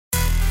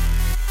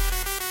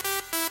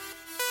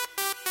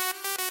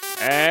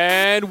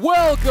And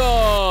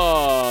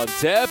welcome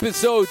to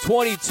episode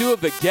 22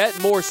 of the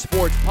Get More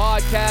Sports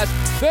podcast.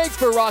 Thanks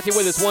for rocking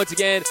with us once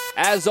again.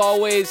 As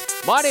always,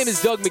 my name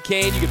is Doug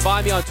McCain. You can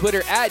find me on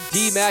Twitter at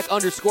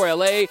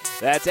DMac_LA.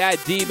 That's at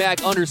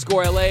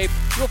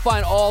DMac_LA. You'll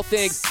find all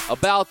things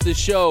about the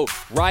show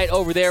right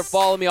over there.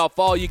 Follow me. I'll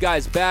follow you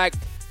guys back.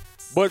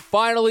 But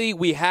finally,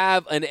 we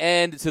have an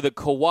end to the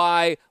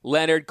Kawhi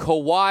Leonard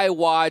Kawhi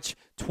Watch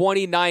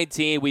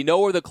 2019. We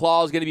know where the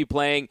Claw is going to be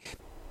playing.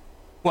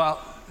 Well,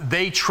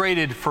 they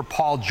traded for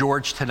Paul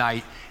George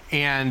tonight,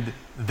 and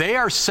they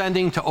are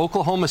sending to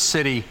Oklahoma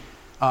City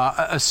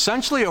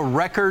essentially a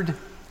record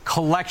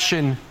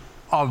collection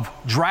of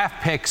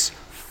draft picks,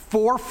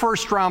 4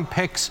 first-round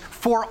picks,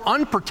 4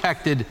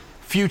 unprotected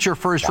future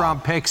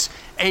first-round picks,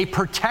 a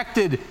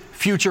protected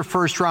future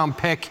first-round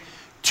pick,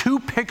 2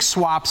 pick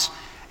swaps,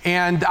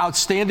 and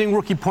outstanding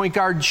rookie point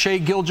guard Shai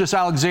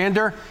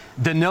Gilgeous-Alexander,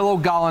 Danilo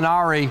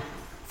Gallinari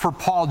for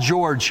Paul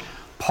George.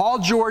 Paul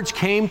George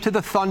came to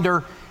the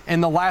Thunder in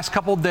the last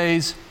couple of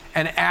days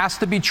and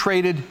asked to be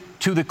traded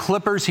to the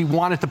Clippers. He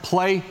wanted to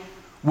play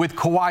with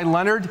Kawhi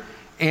Leonard,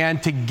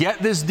 and to get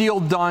this deal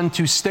done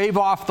to stave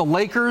off the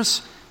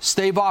Lakers,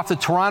 stave off the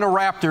Toronto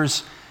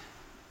Raptors,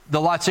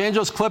 the Los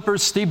Angeles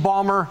Clippers, Steve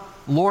Ballmer,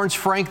 Lawrence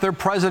Frank, their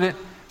president,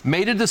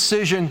 made a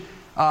decision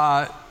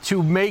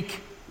to make,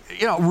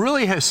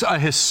 really a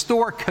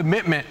historic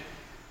commitment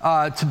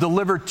to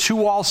deliver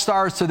 2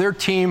 All-Stars to their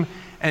team.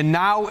 And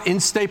now in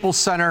Staples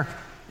Center,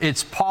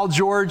 it's Paul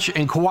George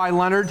and Kawhi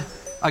Leonard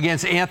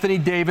against Anthony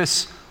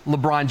Davis,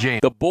 LeBron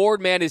James. The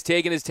board man is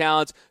taking his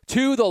talents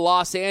to the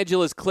Los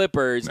Angeles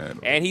Clippers,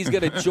 and he's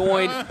going to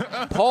join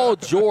Paul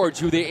George,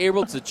 who they're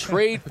able to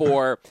trade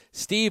for,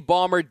 Steve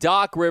Ballmer,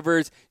 Doc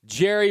Rivers,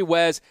 Jerry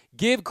West.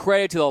 Give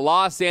credit to the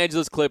Los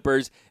Angeles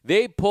Clippers.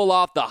 They pull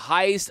off the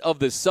heist of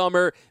the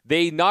summer.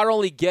 They not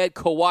only get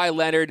Kawhi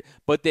Leonard,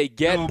 but they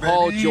get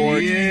Paul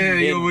George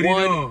in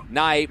one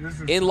night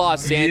in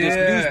Los Angeles.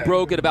 News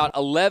broke at about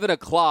 11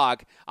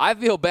 o'clock. I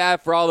feel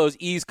bad for all those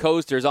East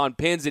Coasters on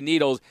pins and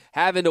needles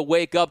having to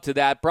wake up to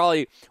that.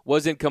 Probably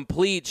was in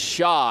complete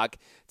shock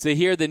to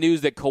hear the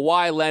news that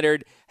Kawhi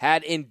Leonard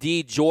had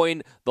indeed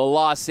joined the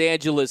Los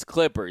Angeles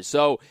Clippers.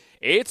 So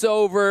it's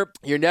over.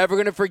 You're never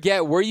going to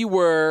forget where you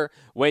were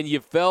when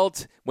you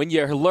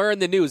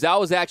learned the news. I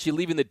was actually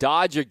leaving the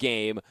Dodger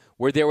game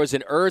where there was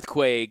an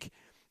earthquake,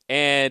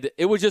 and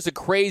it was just a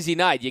crazy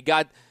night. You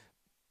got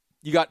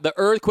the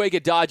earthquake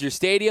at Dodger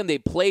Stadium. They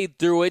played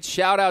through it.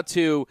 Shout out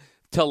to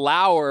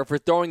Lauer for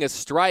throwing a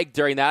strike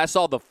during that. I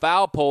saw the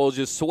foul poles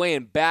just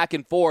swaying back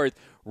and forth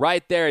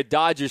right there at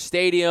Dodger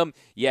Stadium.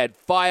 You had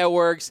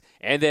fireworks,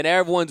 and then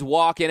everyone's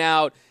walking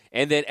out.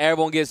 And then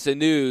everyone gets the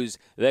news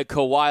that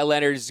Kawhi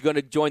Leonard is going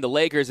to join the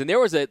Lakers. And there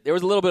was a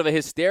little bit of a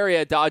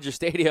hysteria at Dodger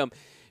Stadium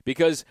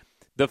because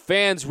the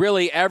fans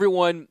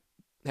everyone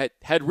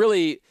had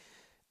really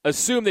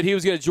assumed that he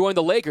was going to join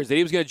the Lakers, that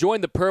he was going to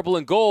join the purple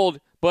and gold.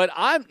 But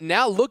I'm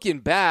now looking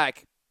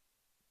back,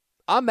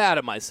 I'm mad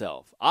at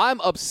myself.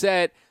 I'm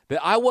upset that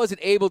I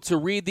wasn't able to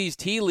read these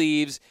tea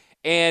leaves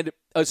and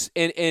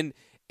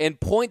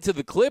point to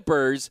the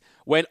Clippers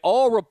when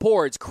all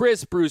reports,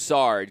 Chris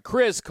Broussard,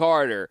 Chris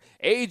Carter,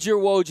 Adrian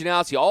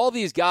Wojnarowski, all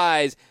these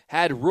guys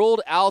had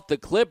ruled out the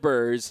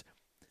Clippers.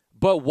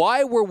 But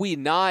why were we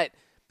not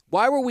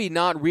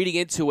reading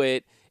into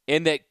it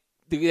in that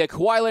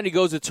Kawhi Leonard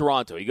goes to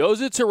Toronto? He goes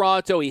to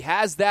Toronto, he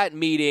has that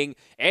meeting,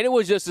 and it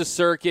was just a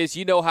circus.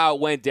 You know how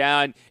it went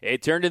down.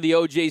 It turned into the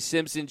O.J.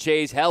 Simpson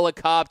chase,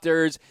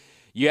 helicopters.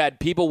 You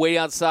had people waiting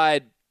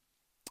outside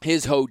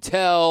his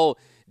hotel.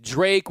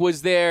 Drake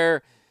was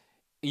there.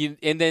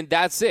 And then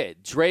that's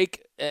it.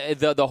 Drake,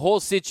 the whole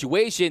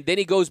situation, then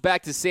he goes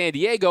back to San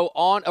Diego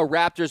on a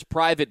Raptors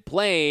private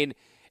plane,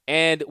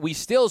 and we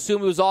still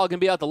assume it was all going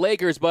to be out the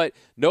Lakers, but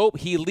nope,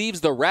 he leaves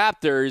the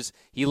Raptors.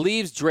 He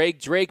leaves Drake.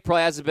 Drake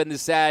probably hasn't been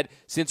this sad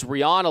since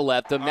Rihanna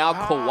left him. Now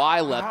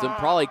Kawhi left him.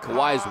 Probably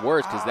Kawhi's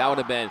worse because that would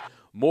have been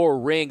more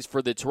rings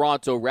for the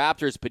Toronto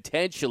Raptors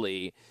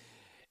potentially.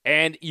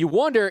 And you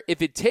wonder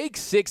if it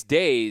takes 6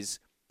 days.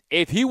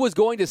 If he was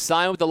going to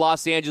sign with the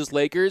Los Angeles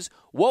Lakers,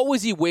 what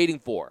was he waiting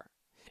for?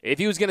 If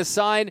he was going to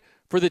sign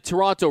for the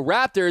Toronto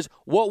Raptors,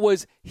 what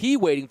was he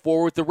waiting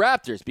for with the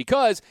Raptors?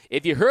 Because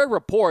if you heard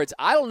reports,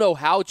 I don't know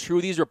how true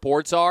these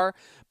reports are,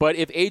 but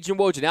if Adrian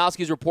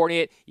Wojnarowski is reporting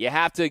it, you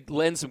have to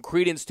lend some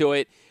credence to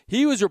it.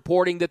 He was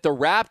reporting that the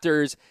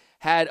Raptors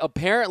had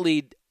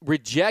apparently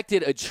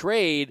rejected a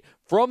trade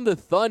from the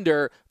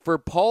Thunder for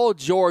Paul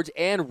George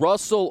and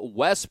Russell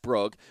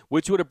Westbrook,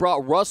 which would have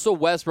brought Russell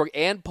Westbrook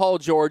and Paul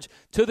George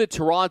to the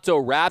Toronto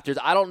Raptors.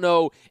 I don't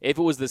know if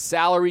it was the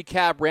salary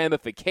cap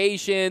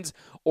ramifications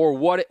or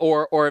what,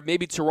 or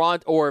maybe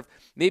Toronto, or if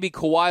maybe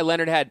Kawhi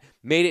Leonard had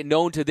made it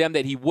known to them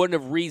that he wouldn't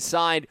have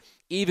re-signed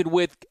even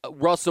with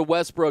Russell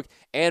Westbrook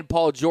and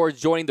Paul George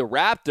joining the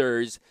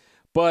Raptors.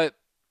 But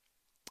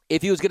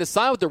if he was going to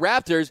sign with the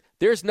Raptors,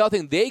 there's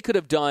nothing they could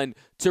have done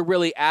to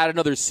really add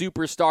another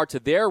superstar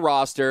to their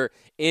roster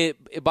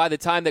by the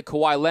time that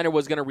Kawhi Leonard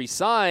was going to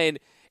re-sign.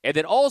 And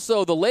then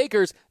also the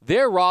Lakers,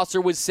 their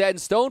roster was set in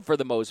stone for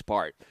the most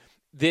part.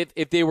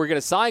 if they were going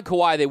to sign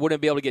Kawhi, they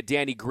wouldn't be able to get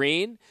Danny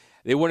Green.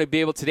 They wouldn't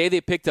be able. Today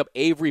they picked up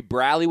Avery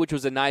Bradley, which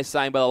was a nice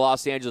sign by the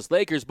Los Angeles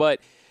Lakers. But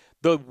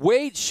the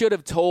wait should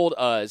have told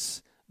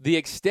us the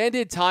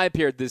extended time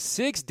period, the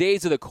 6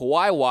 days of the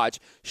Kawhi watch,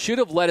 should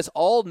have let us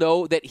all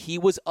know that he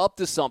was up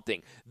to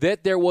something,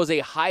 that there was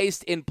a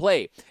heist in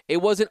play.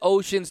 It wasn't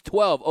Ocean's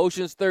 12,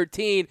 Ocean's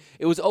 13.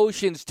 It was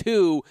Ocean's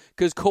 2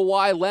 because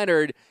Kawhi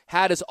Leonard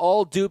had us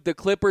all duped. The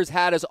Clippers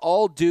had us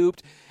all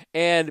duped.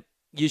 And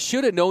you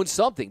should have known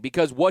something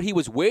because what he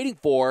was waiting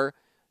for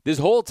this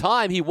whole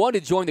time, he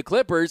wanted to join the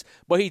Clippers,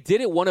 but he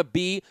didn't want to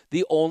be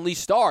the only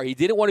star. He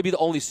didn't want to be the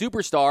only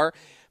superstar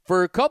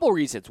for a couple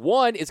reasons.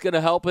 One, it's going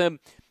to help him.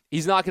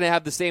 He's not going to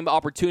have the same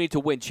opportunity to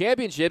win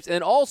championships.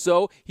 And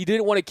also, he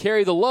didn't want to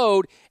carry the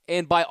load.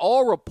 And by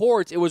all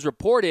reports, it was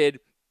reported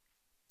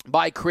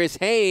by Chris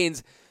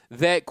Haynes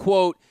that,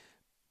 quote,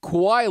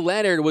 Kawhi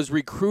Leonard was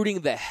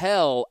recruiting the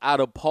hell out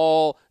of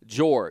Paul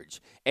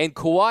George. And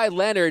Kawhi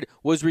Leonard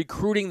was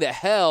recruiting the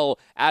hell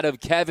out of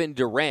Kevin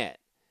Durant.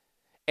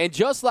 And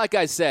just like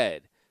I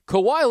said,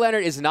 Kawhi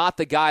Leonard is not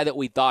the guy that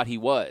we thought he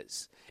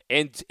was.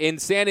 And in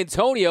San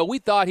Antonio, we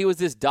thought he was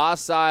this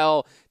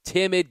docile,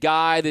 timid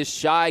guy, this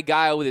shy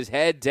guy with his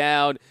head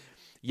down.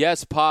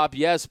 Yes, Pop,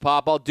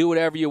 I'll do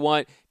whatever you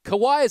want.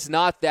 Kawhi is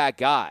not that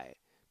guy.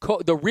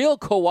 The real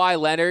Kawhi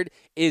Leonard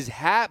is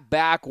hat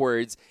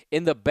backwards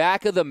in the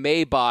back of the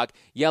Maybach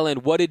yelling,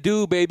 "What it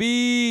do,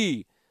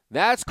 baby?"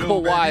 That's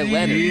Kawhi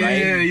Leonard,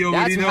 right?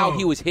 That's how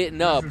he was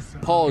hitting up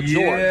Paul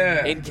George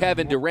and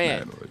Kevin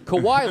Durant.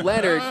 Kawhi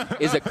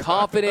Leonard is a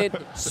confident,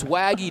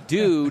 swaggy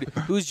dude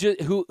who's just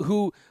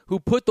who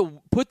put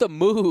the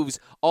moves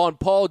on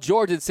Paul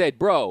George and said,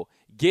 "Bro,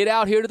 get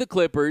out here to the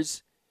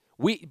Clippers."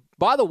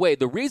 By the way,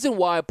 the reason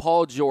why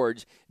Paul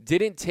George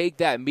didn't take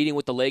that meeting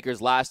with the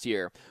Lakers last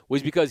year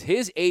was because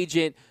his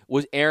agent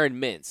was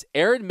Aaron Mintz.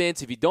 Aaron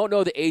Mintz, if you don't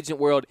know the agent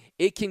world,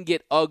 it can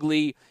get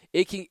ugly.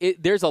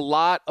 There's a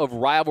lot of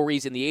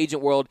rivalries in the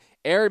agent world.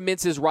 Aaron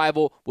Mintz's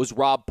rival was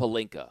Rob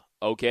Pelinka,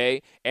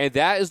 okay? And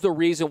that is the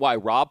reason why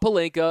Rob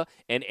Pelinka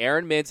and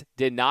Aaron Mintz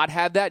did not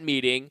have that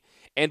meeting.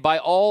 And by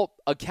all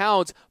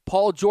accounts,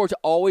 Paul George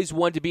always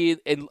wanted to be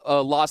in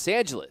Los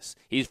Angeles.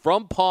 He's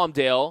from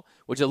Palmdale,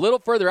 which is a little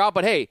further out,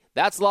 but hey,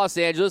 that's Los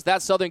Angeles,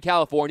 that's Southern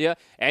California,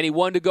 and he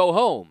wanted to go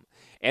home.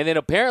 And then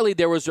apparently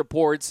there was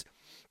reports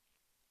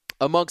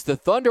amongst the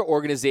Thunder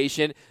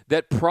organization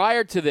that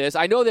prior to this,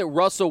 I know that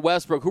Russell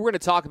Westbrook, who we're going to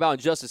talk about in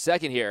just a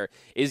second here,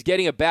 is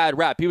getting a bad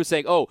rap. People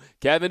saying, oh,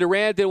 Kevin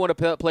Durant didn't want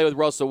to play with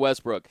Russell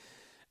Westbrook.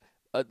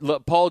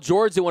 Paul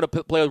George didn't want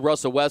to play with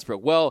Russell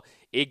Westbrook. Well,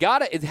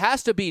 it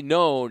has to be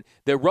known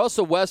that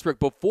Russell Westbrook,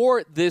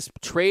 before this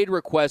trade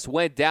request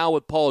went down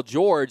with Paul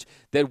George,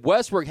 that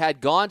Westbrook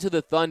had gone to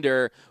the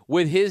Thunder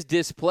with his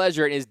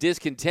displeasure and his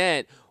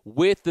discontent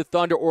with the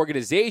Thunder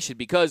organization,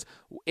 because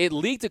it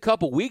leaked a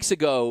couple weeks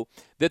ago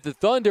that the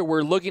Thunder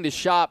were looking to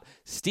shop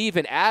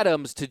Steven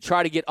Adams to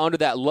try to get under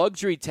that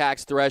luxury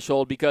tax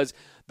threshold, because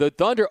the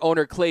Thunder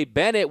owner, Clay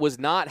Bennett, was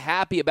not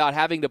happy about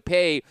having to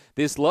pay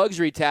this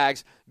luxury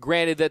tax,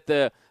 granted that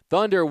the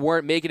Thunder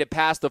weren't making it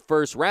past the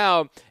first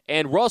round.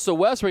 And Russell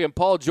Westbrook and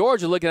Paul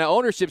George are looking at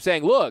ownership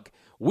saying, look,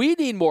 we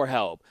need more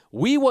help.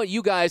 We want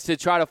you guys to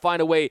try to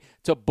find a way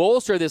to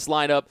bolster this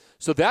lineup.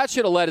 So that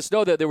should have let us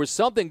know that there was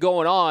something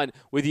going on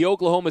with the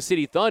Oklahoma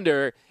City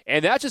Thunder,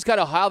 and that's just kind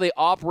of how they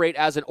operate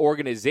as an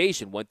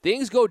organization. When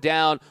things go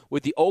down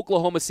with the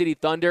Oklahoma City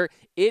Thunder,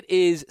 it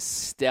is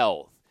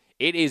stealth.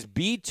 It is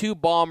B-2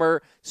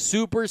 bomber,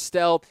 super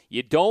stealth.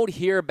 You don't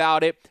hear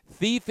about it.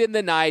 Thief in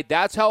the night.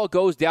 That's how it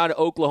goes down to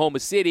Oklahoma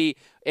City.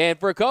 And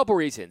for a couple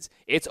reasons.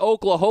 It's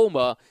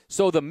Oklahoma,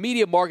 so the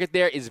media market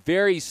there is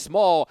very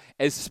small,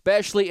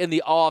 especially in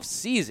the off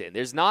season.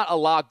 There's not a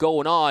lot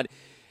going on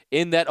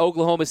in that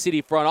Oklahoma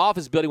City front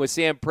office building with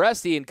Sam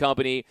Presti and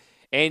company,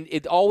 and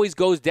it always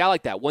goes down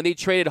like that. When they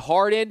traded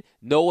Harden,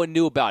 no one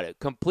knew about it.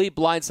 Complete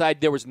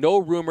blindside. There was no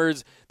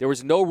rumors. There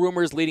was no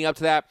rumors leading up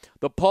to that.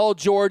 The Paul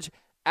George,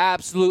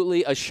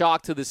 absolutely a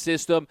shock to the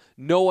system.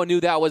 No one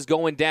knew that was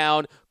going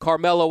down.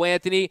 Carmelo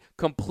Anthony,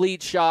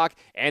 complete shock.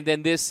 And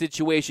then this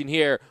situation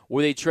here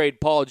where they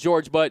trade Paul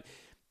George. But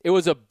it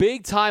was a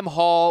big-time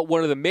haul,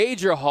 one of the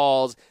major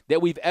hauls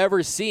that we've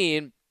ever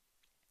seen.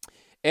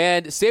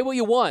 And say what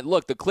you want.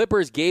 Look, the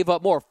Clippers gave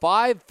up more.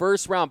 5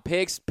 first-round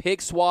picks,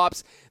 pick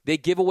swaps. They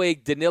give away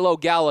Danilo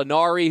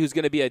Gallinari, who's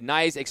going to be a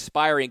nice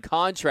expiring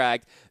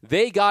contract.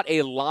 They got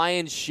a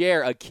lion's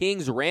share, a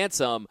king's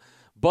ransom.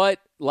 But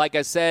like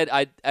I said,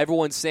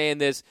 everyone's saying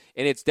this,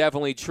 and it's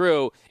definitely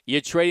true.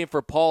 You're trading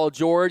for Paul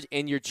George,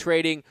 and you're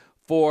trading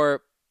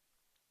for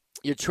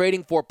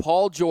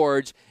Paul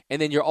George,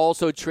 and then you're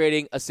also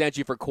trading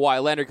essentially for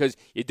Kawhi Leonard, because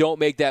you don't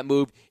make that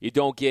move, you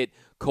don't get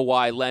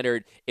Kawhi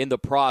Leonard in the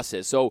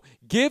process. So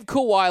give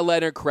Kawhi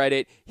Leonard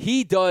credit.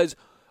 He does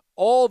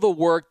all the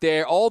work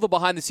there, all the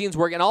behind-the-scenes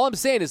work. And all I'm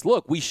saying is,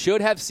 look, we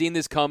should have seen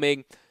this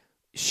coming.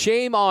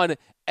 Shame on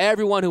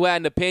everyone who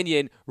had an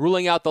opinion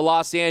ruling out the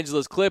Los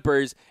Angeles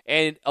Clippers,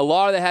 and a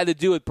lot of that had to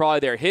do with probably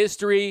their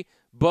history.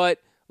 But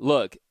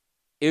look,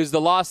 it was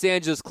the Los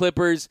Angeles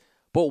Clippers.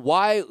 But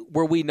why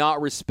were we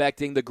not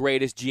respecting the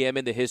greatest GM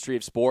in the history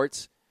of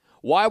sports?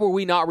 Why were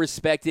we not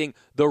respecting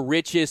the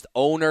richest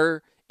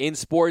owner in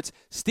sports?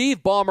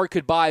 Steve Ballmer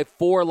could buy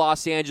 4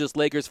 Los Angeles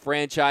Lakers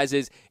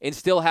franchises and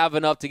still have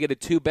enough to get a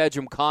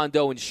 2-bedroom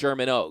condo in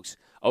Sherman Oaks,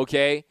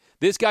 okay?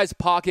 This guy's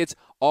pockets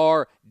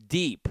are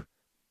deep,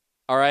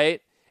 all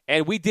right?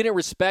 And we didn't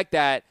respect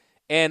that,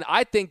 and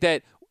I think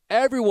that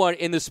everyone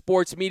in the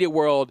sports media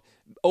world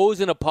owes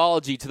an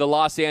apology to the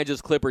Los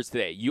Angeles Clippers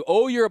today. You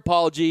owe your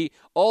apology.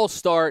 All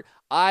start.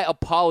 I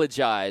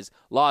apologize,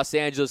 Los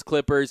Angeles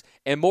Clippers,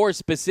 and more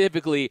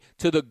specifically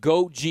to the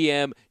GOAT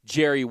GM,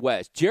 Jerry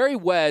West. Jerry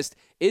West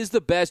is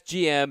the best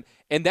GM,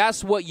 and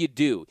that's what you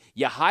do.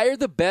 You hire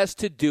the best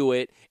to do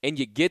it, and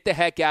you get the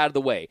heck out of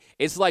the way.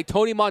 It's like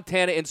Tony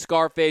Montana in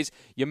Scarface.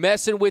 You're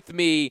messing with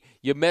me.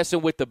 You're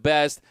messing with the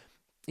best.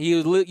 He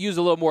used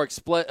a little more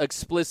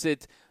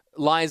explicit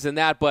lines than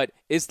that, but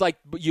it's like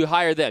you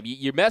hire them.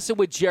 You're messing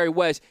with Jerry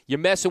West. You're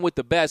messing with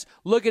the best.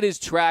 Look at his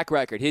track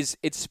record.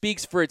 It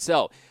speaks for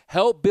itself.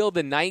 Helped build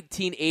the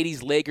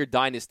 1980s Laker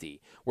dynasty.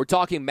 We're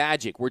talking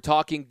Magic. We're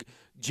talking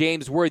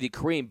James Worthy,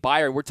 Kareem,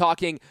 Byron. We're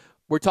talking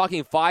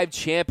 5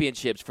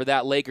 championships for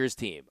that Lakers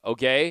team,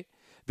 okay?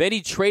 Then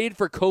he traded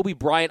for Kobe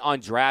Bryant on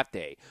draft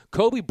day.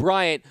 Kobe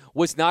Bryant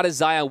was not a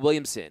Zion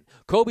Williamson.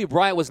 Kobe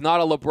Bryant was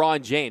not a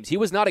LeBron James. He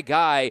was not a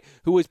guy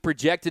who was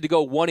projected to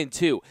go 1 and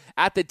 2.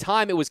 At the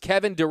time, it was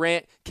Kevin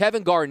Durant,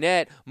 Kevin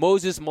Garnett,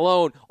 Moses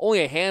Malone,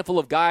 only a handful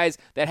of guys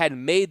that had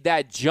made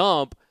that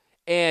jump,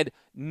 and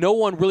no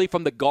one really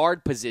from the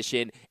guard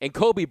position. And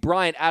Kobe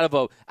Bryant out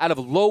of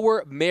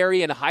Lower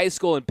Marion High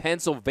School in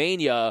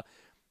Pennsylvania.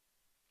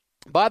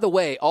 By the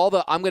way,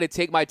 I'm going to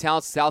take my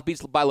talents to South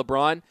Beach by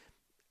LeBron.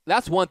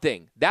 That's one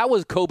thing. That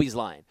was Kobe's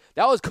line.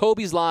 That was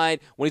Kobe's line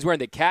when he's wearing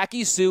the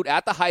khaki suit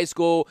at the high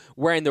school,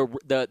 wearing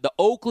the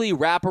Oakley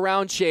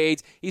wraparound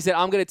shades. He said,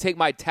 I'm going to take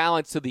my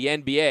talents to the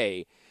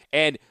NBA.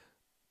 And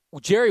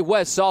Jerry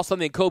West saw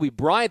something in Kobe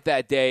Bryant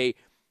that day,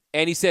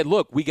 and he said,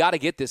 look, we got to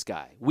get this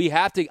guy.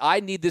 I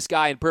need this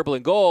guy in purple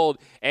and gold.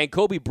 And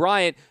Kobe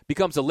Bryant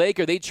becomes a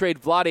Laker. They trade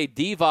Vlade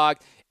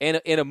Divac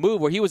in a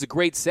move where he was a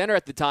great center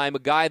at the time, a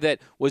guy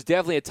that was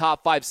definitely a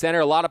top 5 center.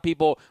 A lot of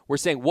people were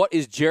saying, what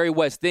is Jerry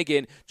West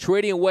thinking,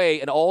 trading away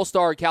an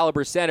all-star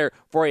caliber center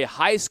for a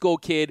high school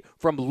kid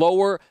from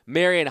Lower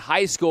Marion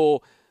High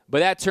School? But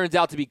that turns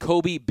out to be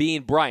Kobe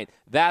Bean Bryant.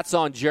 That's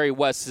on Jerry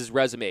West's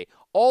resume.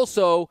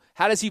 Also,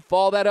 how does he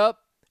follow that up?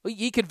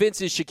 He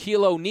convinces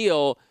Shaquille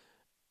O'Neal,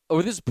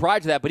 or this is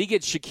prior to that, but he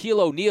gets Shaquille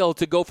O'Neal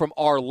to go from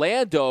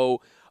Orlando,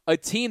 a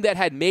team that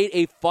had made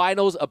a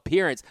finals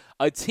appearance,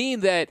 a team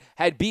that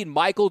had beat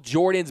Michael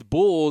Jordan's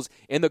Bulls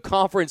in the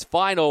conference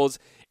finals,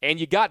 and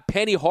you got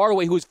Penny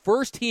Hardaway, who was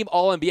first-team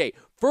All-NBA.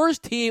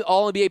 First-team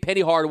All-NBA Penny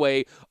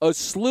Hardaway, a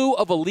slew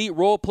of elite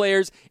role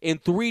players in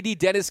 3D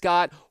Dennis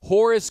Scott,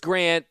 Horace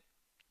Grant,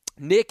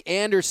 Nick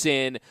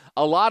Anderson,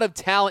 a lot of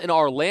talent in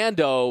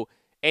Orlando,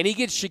 and he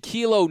gets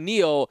Shaquille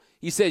O'Neal.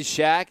 He says,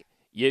 Shaq,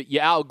 you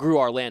outgrew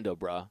Orlando,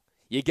 bro.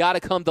 You got to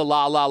come to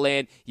La La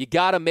Land. You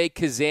got to make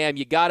Kazam.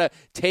 You got to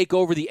take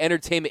over the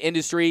entertainment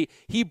industry.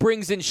 He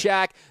brings in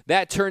Shaq.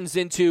 That turns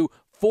into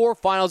 4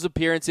 finals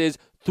appearances,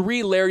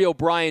 3 Larry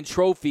O'Brien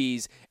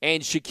trophies,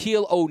 and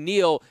Shaquille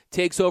O'Neal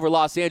takes over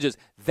Los Angeles.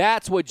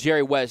 That's what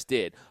Jerry West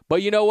did.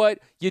 But you know what?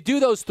 You do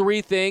those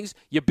 3 things.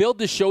 You build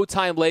the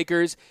Showtime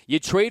Lakers. You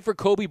trade for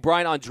Kobe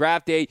Bryant on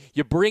draft day.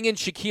 You bring in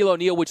Shaquille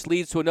O'Neal, which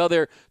leads to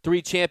another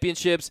 3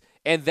 championships.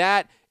 And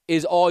that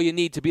is all you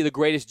need to be the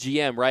greatest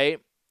GM, right?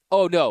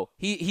 Oh, no,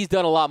 he's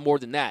done a lot more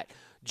than that.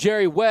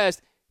 Jerry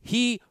West,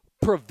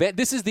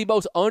 this is the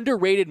most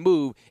underrated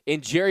move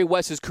in Jerry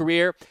West's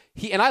career.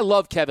 And I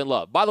love Kevin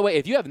Love. By the way,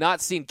 if you have not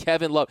seen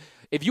Kevin Love,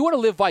 if you want to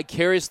live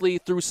vicariously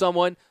through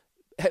someone,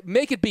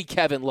 make it be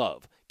Kevin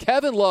Love.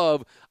 Kevin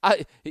Love,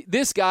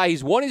 this guy,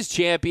 he's won his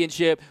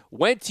championship,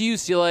 went to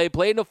UCLA,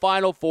 played in the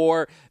Final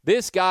Four.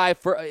 This guy,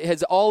 for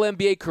his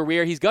All-NBA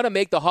career, he's going to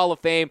make the Hall of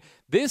Fame.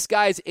 This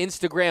guy's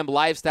Instagram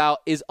lifestyle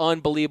is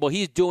unbelievable.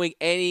 He's doing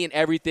any and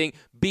everything,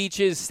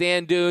 beaches,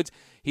 sand dunes.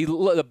 He's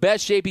the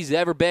best shape he's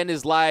ever been in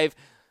his life.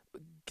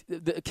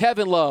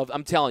 Kevin Love,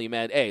 I'm telling you,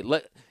 man, hey,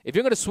 if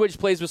you're going to switch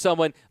plays with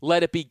someone,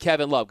 let it be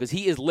Kevin Love because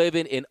he is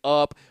living it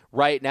up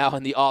right now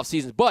in the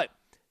offseason. But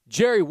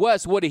Jerry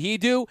West, what did he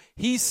do?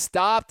 He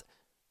stopped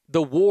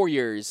the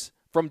Warriors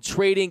from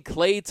trading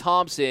Klay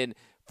Thompson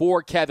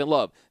for Kevin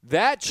Love.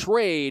 That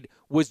trade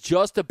was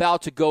just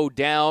about to go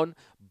down.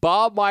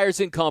 Bob Myers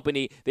and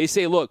company, they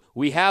say, look,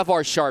 we have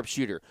our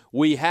sharpshooter.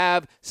 We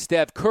have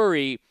Steph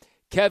Curry.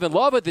 Kevin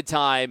Love at the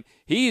time,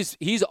 he's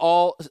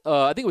all,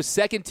 I think it was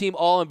second-team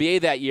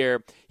All-NBA that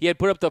year. He had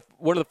put up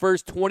one of the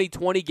first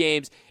 2020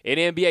 games in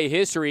NBA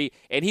history,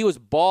 and he was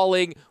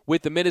balling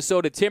with the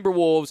Minnesota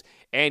Timberwolves,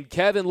 and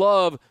Kevin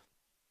Love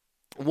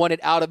wanted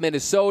out of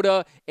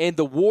Minnesota, and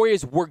the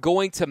Warriors were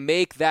going to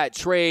make that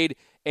trade,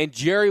 and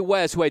Jerry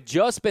West, who had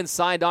just been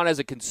signed on as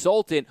a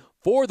consultant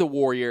for the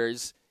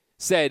Warriors,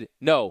 said,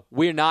 no,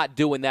 we're not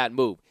doing that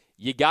move.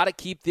 You got to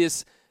keep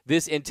this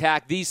this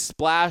intact. These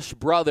Splash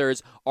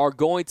Brothers are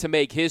going to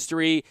make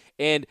history,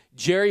 and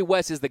Jerry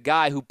West is the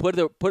guy who put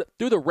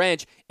through the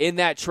wrench in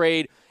that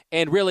trade.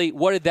 And really,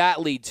 what did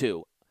that lead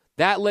to?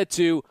 That led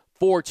to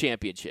 3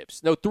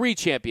 championships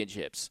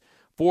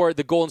for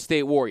the Golden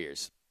State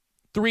Warriors.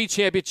 3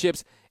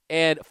 championships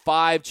and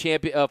 5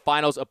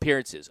 finals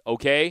appearances,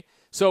 okay?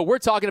 So we're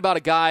talking about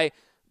a guy,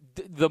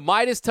 the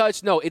Midas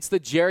touch, no, it's the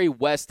Jerry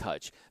West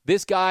touch.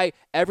 This guy,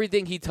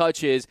 everything he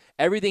touches,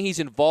 everything he's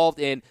involved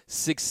in,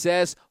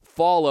 success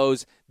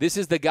follows. This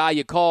is the guy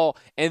you call.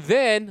 And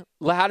then,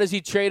 how does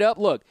he trade up?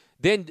 Look,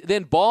 then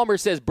Ballmer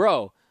says,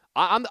 bro,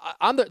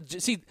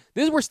 this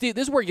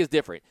is where it gets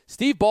different.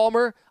 Steve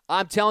Ballmer,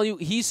 I'm telling you,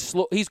 he's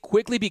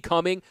quickly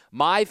becoming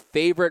my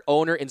favorite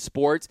owner in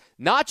sports,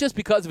 not just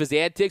because of his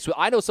antics, but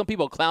I know some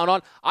people clown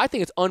on. I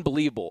think it's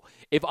unbelievable.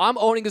 If I'm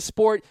owning a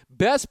sport,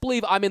 best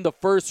believe I'm in the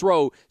first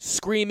row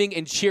screaming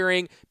and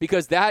cheering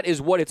because that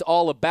is what it's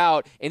all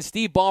about. And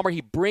Steve Ballmer, he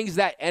brings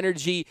that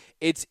energy.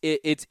 It's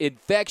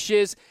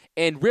infectious.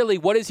 And really,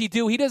 what does he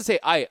do? He doesn't say,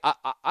 I'm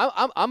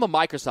a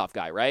Microsoft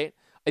guy, right?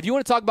 If you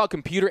want to talk about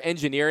computer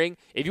engineering,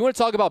 if you want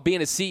to talk about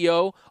being a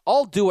CEO,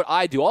 I'll do what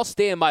I do. I'll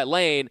stay in my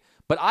lane,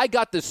 but I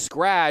got the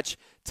scratch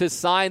to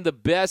sign the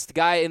best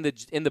guy in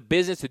the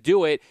business to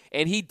do it,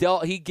 and he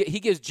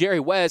gives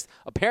Jerry West,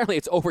 apparently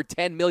it's over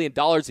 $10 million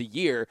a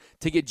year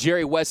to get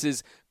Jerry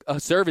West's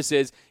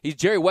services.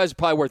 Jerry West is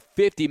probably worth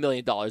 $50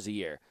 million a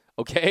year.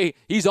 Okay,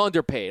 he's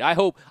underpaid. I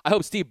hope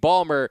Steve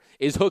Ballmer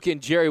is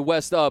hooking Jerry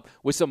West up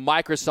with some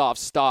Microsoft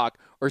stock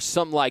or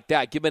something like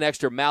that. Give him an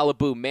extra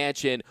Malibu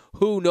mansion.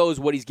 Who knows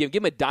what he's giving?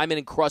 Give him a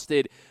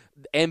diamond-encrusted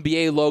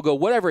NBA logo,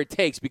 whatever it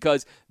takes,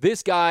 because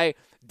this guy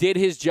did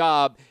his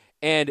job,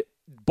 and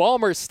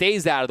Ballmer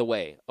stays out of the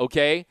way,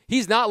 okay?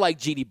 He's not like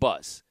Jeannie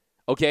Buss,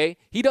 okay?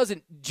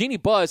 Jeannie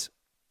Buss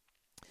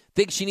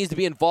thinks she needs to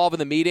be involved in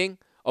the meeting,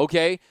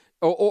 okay?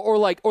 Or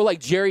like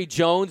Jerry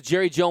Jones.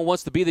 Jerry Jones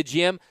wants to be the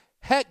GM.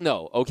 Heck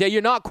no, okay?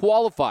 You're not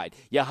qualified.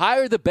 You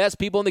hire the best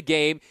people in the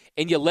game,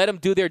 and you let them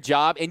do their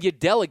job, and you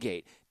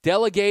delegate.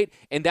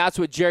 And that's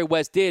what Jerry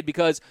West did,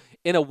 because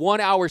in a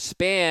 1-hour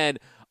span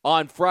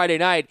on Friday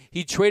night,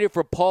 he traded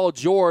for Paul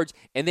George,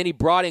 and then he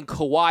brought in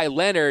Kawhi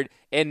Leonard,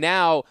 and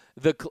now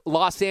the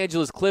Los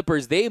Angeles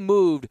Clippers, they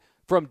moved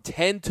from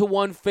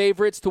 10-1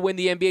 favorites to win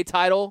the NBA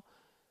title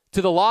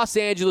to the Los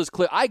Angeles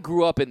Clippers. I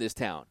grew up in this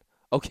town,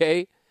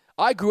 okay?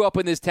 I grew up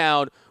in this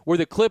town where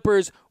the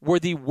Clippers were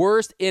the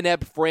worst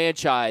inept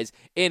franchise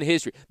in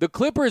history. The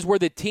Clippers were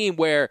the team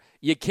where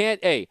you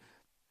can't,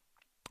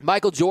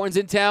 Michael Jordan's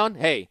in town.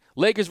 Hey,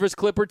 Lakers versus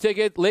Clipper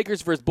ticket,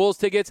 Lakers versus Bulls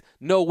tickets.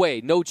 No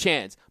way, no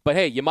chance. But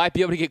hey, you might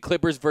be able to get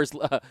Clippers versus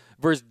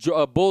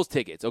Bulls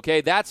tickets.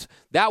 Okay, that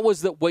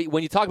was the way.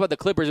 When you talk about the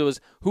Clippers, it was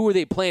who are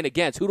they playing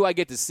against? Who do I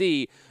get to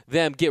see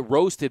them get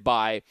roasted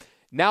by?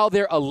 Now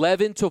they're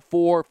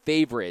 11-4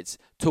 favorites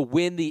to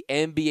win the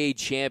NBA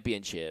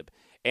championship.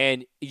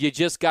 And you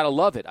just got to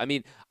love it. I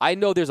mean, I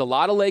know there's a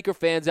lot of Laker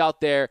fans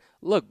out there.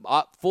 Look,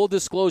 full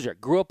disclosure,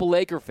 grew up a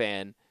Laker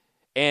fan.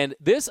 And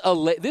this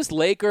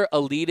Laker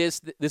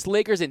elitist, this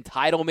Lakers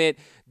entitlement,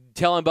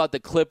 telling about the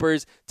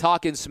Clippers,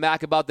 talking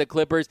smack about the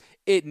Clippers,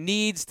 it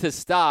needs to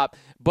stop.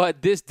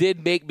 But this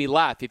did make me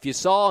laugh. If you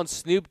saw on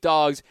Snoop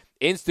Dogg's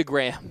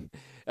Instagram,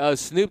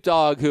 Snoop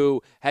Dogg,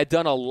 who had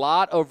done a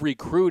lot of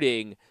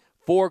recruiting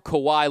for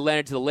Kawhi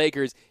Leonard to the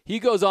Lakers, he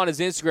goes on his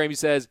Instagram, he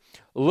says,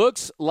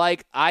 looks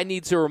like I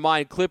need to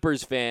remind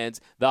Clippers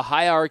fans the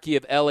hierarchy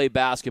of LA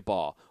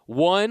basketball.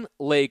 1,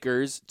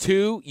 Lakers.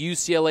 2,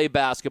 UCLA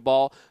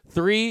basketball.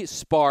 3,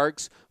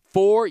 Sparks.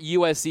 4,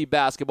 USC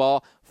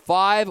basketball.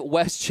 5,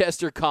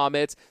 Westchester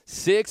Comets.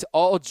 6,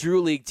 all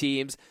Drew League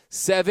teams.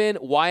 7,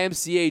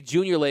 YMCA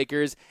Junior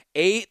Lakers.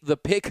 8, the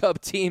pickup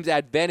teams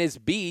at Venice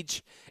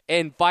Beach.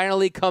 And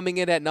finally, coming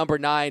in at number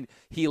 9,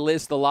 he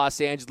lists the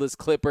Los Angeles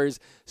Clippers.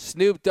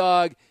 Snoop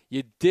Dogg,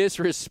 you're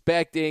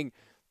disrespecting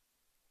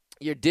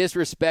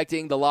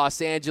the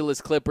Los Angeles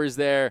Clippers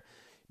there,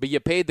 but you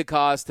paid the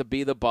cost to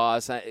be the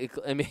boss. I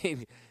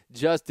mean,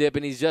 just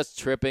dipping, he's just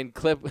tripping.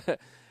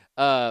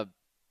 Man,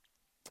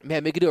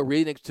 we could do a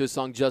remix to a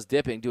song "Just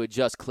Dipping," do it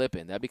 "Just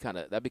Clipping." That'd be kind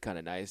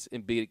of nice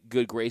and be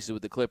good graces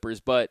with the Clippers.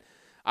 But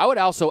I would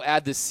also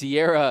add the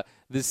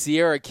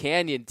Sierra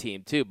Canyon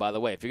team too. By the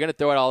way, if you're gonna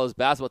throw out all those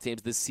basketball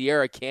teams, the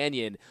Sierra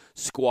Canyon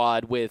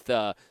squad with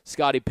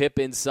Scottie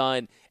Pippen's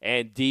son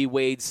and D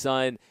Wade's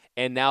son,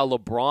 and now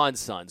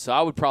LeBron's son. So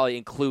I would probably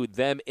include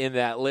them in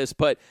that list.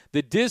 But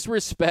the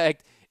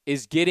disrespect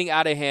is getting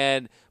out of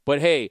hand.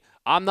 But hey,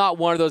 I'm not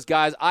one of those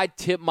guys. I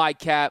tip my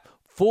cap,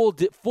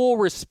 full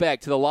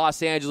respect to the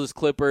Los Angeles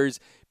Clippers,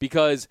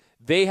 because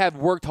they have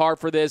worked hard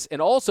for this.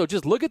 And also,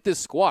 just look at this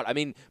squad. I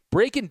mean,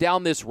 breaking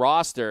down this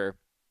roster,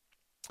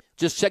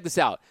 just check this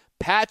out.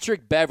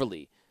 Patrick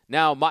Beverley.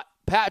 Now,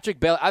 Patrick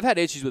Beverley, I've had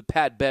issues with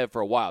Pat Bev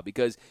for a while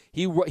because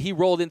he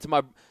rolled into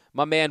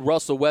my man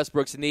Russell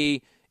Westbrook's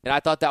knee, and I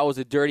thought that was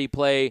a dirty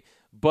play.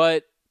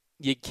 But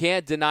you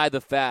can't deny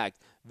the fact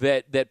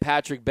that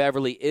Patrick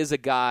Beverley is a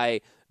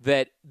guy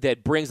that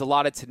brings a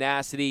lot of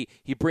tenacity.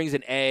 He brings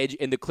an edge,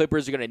 and the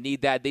Clippers are going to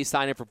need that. They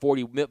signed him for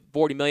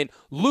 $40 million.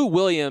 Lou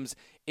Williams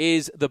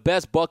is the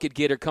best bucket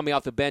getter coming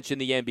off the bench in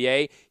the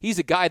NBA. He's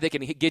a guy that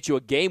can get you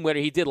a game winner.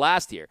 He did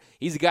last year.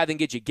 He's a guy that can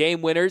get you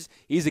game winners.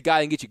 He's a guy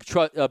that can get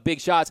you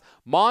big shots.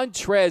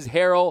 Montrezl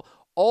Harrell,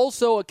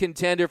 also a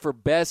contender for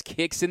best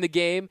kicks in the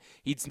game.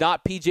 He's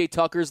not PJ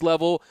Tucker's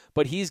level,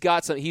 but he's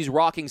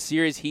rocking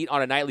serious heat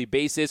on a nightly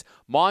basis.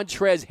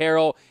 Montrezl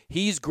Harrell,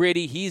 he's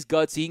gritty, he's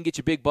gutsy, he can get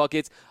you big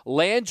buckets.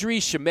 Landry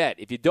Shamet,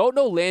 if you don't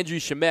know Landry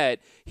Shamet,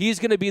 he's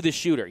going to be the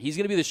shooter. He's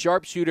going to be the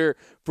sharpshooter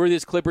for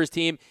this Clippers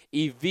team.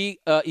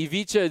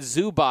 Ivica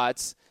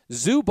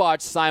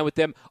Zubac signed with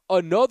them.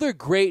 Another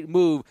great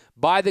move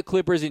by the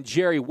Clippers and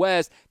Jerry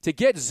West to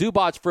get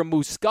Zubac from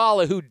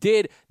Muscala, who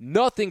did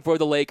nothing for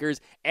the Lakers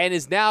and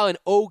is now in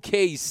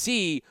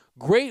OKC.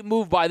 Great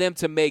move by them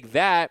to make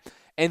that.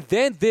 And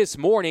then this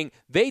morning,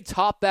 they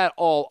topped that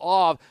all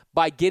off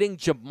by getting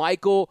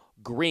JaMychal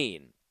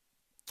Green.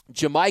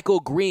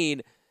 JaMychal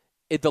Green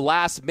at the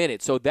last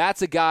minute. So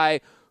that's a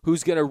guy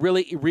who's going to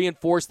really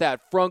reinforce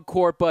that front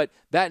court, but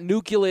that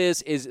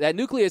nucleus is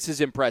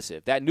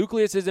impressive. That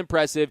nucleus is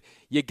impressive.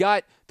 You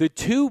got the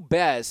two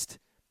best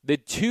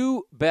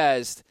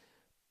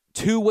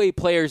two-way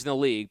players in the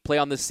league play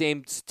on the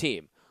same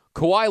team.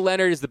 Kawhi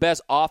Leonard is the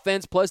best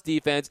offense plus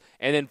defense,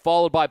 and then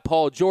followed by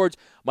Paul George.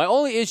 My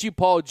only issue,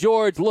 Paul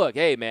George, look,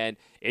 hey, man,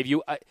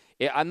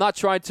 I'm not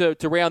trying to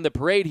rain on the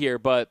parade here,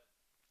 but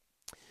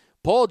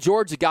Paul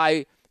George, a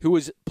guy who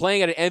was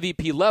playing at an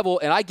MVP level,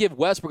 and I give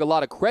Westbrook a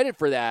lot of credit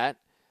for that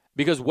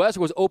because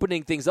Westbrook was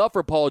opening things up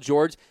for Paul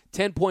George,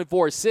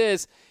 10.4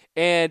 assists,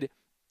 and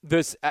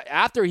this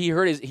after he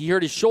hurt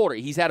his shoulder.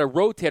 He's had a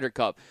rotator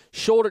cuff,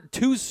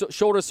 two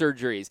shoulder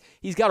surgeries.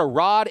 He's got a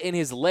rod in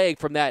his leg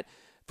from that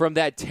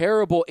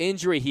terrible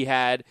injury he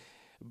had,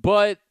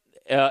 but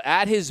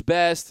at his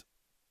best,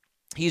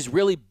 he's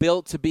really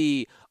built to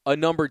be a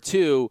number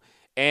two,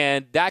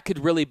 and that could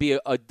really be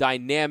a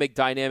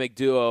dynamic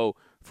duo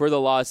for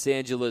the Los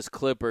Angeles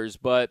Clippers.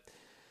 But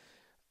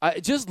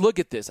just look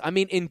at this. I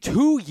mean, in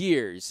 2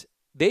 years,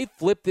 they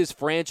flipped this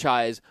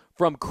franchise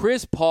from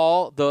Chris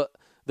Paul, the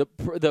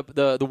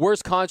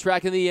worst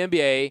contract in the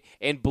NBA,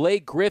 and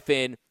Blake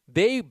Griffin.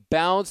 They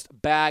bounced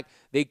back.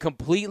 They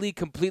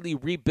completely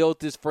rebuilt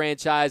this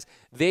franchise.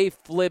 They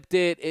flipped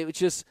it. It was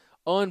just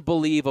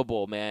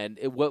unbelievable, man,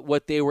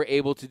 what they were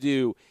able to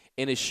do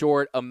in a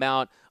short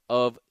amount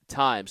of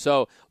time.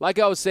 So, like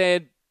I was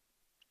saying,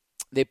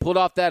 they pulled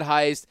off that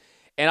heist.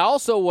 And I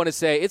also want to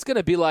say it's going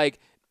to be like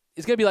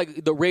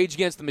the Rage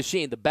Against the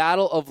Machine, the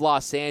Battle of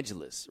Los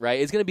Angeles, right?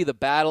 It's going to be the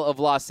Battle of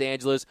Los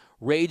Angeles,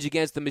 Rage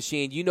Against the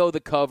Machine. You know the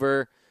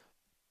cover.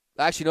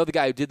 I actually know the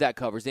guy who did that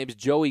cover. His name is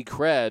Joey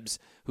Krebs,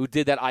 who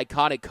did that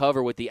iconic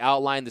cover with the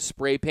outline, the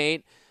spray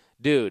paint.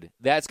 Dude,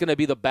 that's going to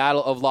be the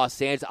Battle of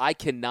Los Angeles. I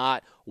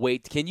cannot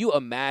wait. Can you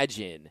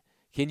imagine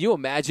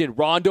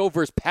Rondo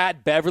versus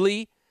Pat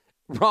Beverly?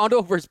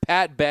 Rondo versus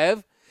Pat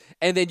Bev?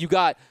 And then you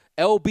got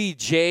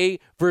LBJ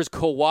versus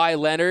Kawhi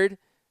Leonard,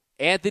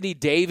 Anthony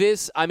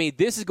Davis. I mean,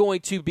 that's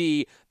going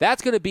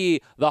to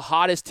be the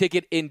hottest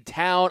ticket in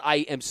town. I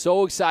am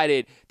so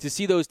excited to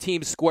see those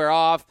teams square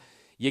off.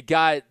 You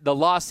got the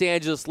Los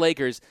Angeles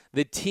Lakers,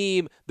 the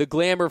team, the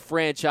glamour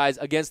franchise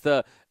against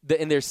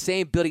in their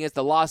same building against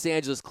the Los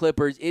Angeles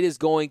Clippers. It is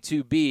going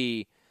to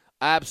be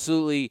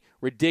absolutely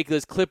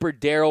ridiculous. Clipper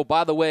Darrell,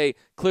 by the way,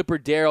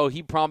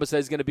 he promised that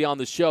he's going to be on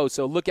the show,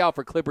 so look out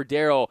for Clipper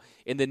Darrell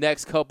in the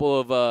next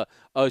couple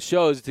of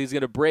shows. He's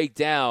going to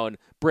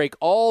break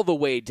all the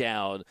way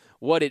down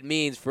what it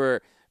means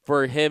for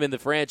him and the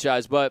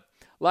franchise. But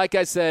like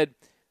I said,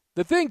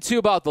 the thing too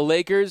about the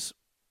Lakers,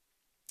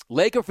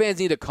 Laker fans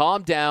need to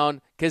calm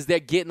down because they're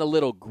getting a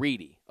little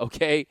greedy,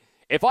 okay?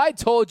 If I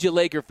told you,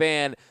 Laker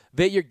fan,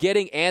 that you're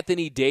getting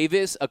Anthony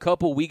Davis a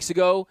couple weeks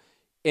ago,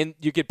 and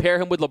you could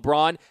pair him with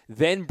LeBron,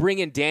 then bring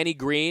in Danny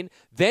Green,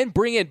 then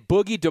bring in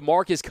Boogie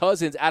DeMarcus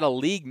Cousins at a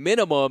league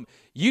minimum,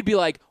 you'd be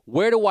like,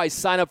 where do I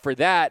sign up for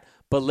that?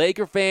 But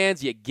Laker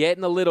fans, you're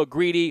getting a little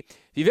greedy.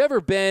 If you ever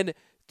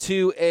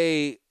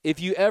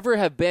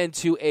have been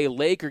to a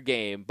Laker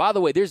game, by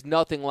the way, there's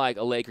nothing like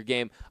a Laker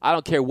game. I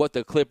don't care what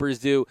the Clippers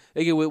do.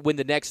 They can win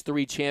the next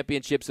 3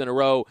 championships in a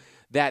row.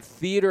 That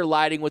theater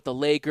lighting with the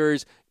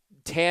Lakers,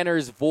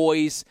 Tanner's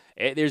voice,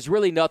 there's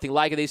really nothing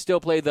like it. They still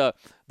play the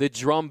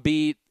drum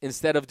beat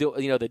instead of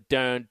the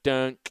dun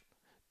dun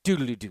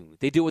doodle doo.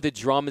 They do it with the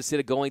drum instead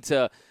of going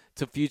to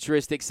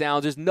futuristic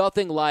sounds. There's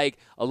nothing like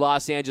a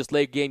Los Angeles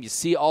Lakers game. You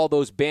see all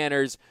those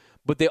banners,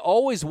 but they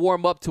always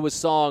warm up to a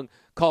song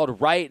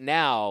called Right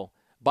Now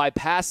by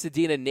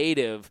Pasadena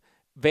native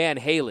Van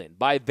Halen.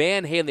 By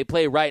Van Halen, they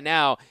play Right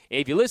Now.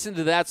 And if you listen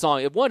to that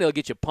song, it'll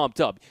get you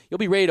pumped up. You'll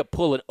be ready to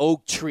pull an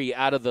oak tree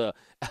out of the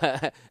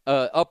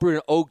uproot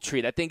an oak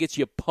tree. That thing gets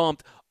you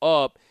pumped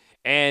up.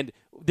 And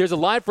there's a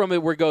line from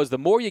it where it goes, the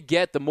more you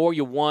get, the more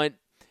you want.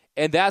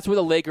 And that's where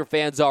the Laker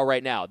fans are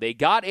right now. They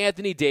got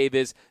Anthony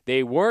Davis.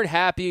 They weren't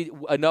happy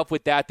enough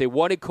with that. They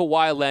wanted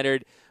Kawhi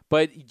Leonard.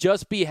 But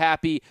just be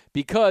happy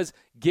because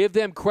give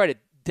them credit.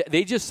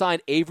 They just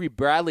signed Avery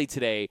Bradley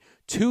today,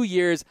 2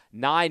 years,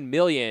 $9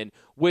 million,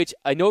 which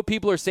I know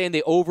people are saying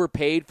they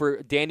overpaid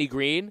for Danny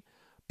Green.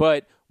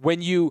 But when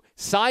you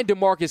sign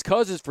DeMarcus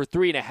Cousins for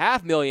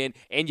 $3.5 million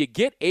and you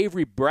get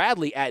Avery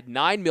Bradley at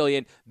 $9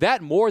 million,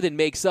 that more than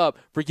makes up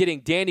for getting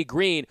Danny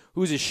Green,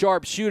 who's a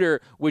sharp shooter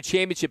with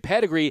championship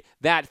pedigree,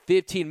 that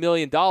 $15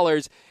 million.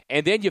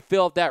 And then you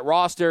fill up that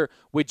roster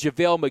with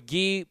JaVale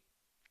McGee.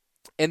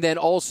 And then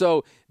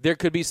also there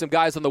could be some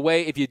guys on the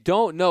way. If you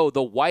don't know,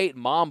 the White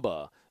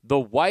Mamba,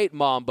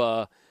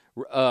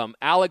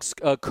 Alex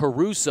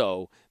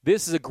Caruso.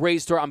 This is a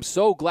great story. I'm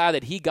so glad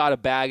that he got a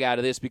bag out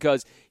of this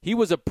because he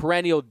was a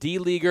perennial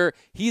D-leaguer.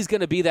 He's going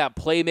to be that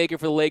playmaker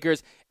for the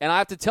Lakers. And I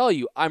have to tell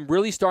you, I'm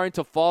really starting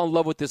to fall in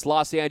love with this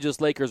Los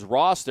Angeles Lakers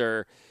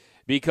roster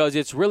because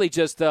it's really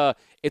just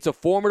it's a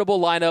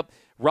formidable lineup.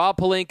 Rob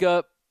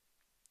Pelinka,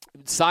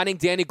 signing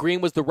Danny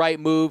Green was the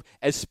right move,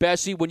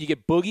 especially when you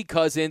get Boogie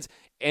Cousins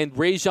and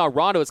Rajon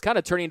Rondo. It's kind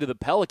of turning into the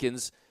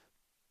Pelicans.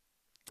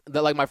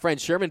 That, like my friend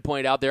Sherman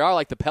pointed out, they are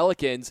like the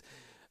Pelicans,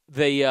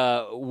 the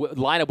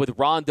lineup with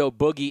Rondo,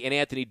 Boogie, and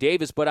Anthony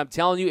Davis. But I'm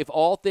telling you, if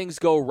all things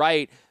go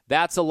right,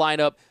 that's a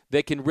lineup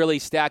that can really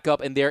stack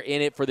up, and they're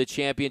in it for the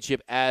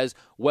championship as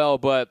well.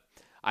 But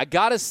I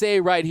got to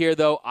say right here,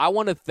 though, I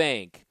want to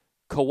thank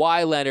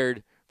Kawhi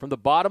Leonard from the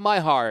bottom of my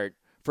heart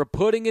for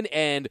putting an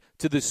end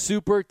to the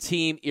super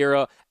team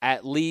era,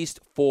 at least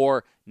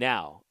for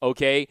now,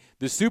 okay?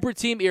 The super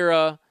team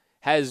era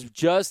has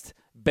just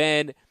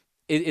been...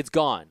 It's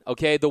gone,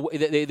 okay?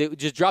 They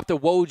just dropped a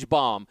Woj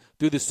bomb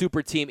through the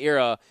super team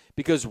era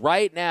because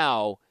right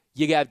now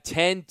you have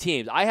 10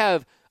 teams.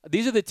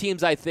 These are the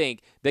teams I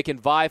think that can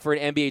vie for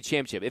an NBA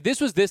championship. If this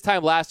was this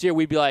time last year,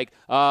 we'd be like,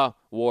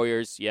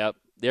 Warriors, yep,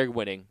 they're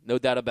winning, no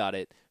doubt about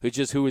it.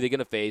 Who are they going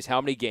to face? How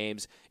many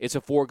games? It's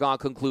a foregone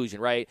conclusion,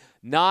 right?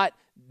 Not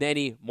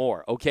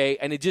anymore, okay?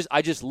 And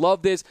I just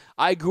love this.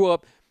 I grew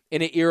up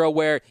in an era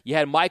where you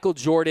had Michael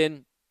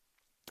Jordan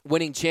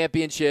winning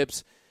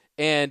championships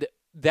and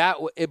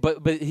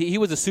but he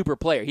was a super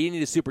player. He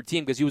needed a super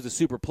team because he was a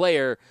super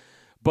player.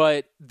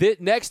 But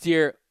next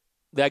year,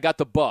 I got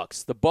the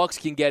Bucks. The Bucks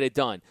can get it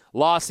done.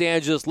 Los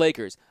Angeles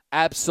Lakers,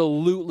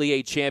 absolutely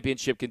a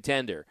championship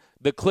contender.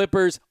 The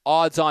Clippers,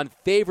 odds-on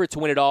favorite to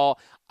win it all.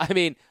 I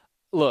mean,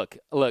 look.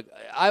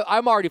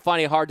 I'm already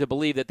finding it hard to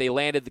believe that they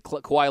landed the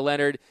Kawhi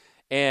Leonard,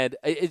 and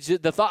it's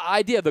just the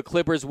idea of the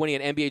Clippers winning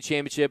an NBA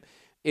championship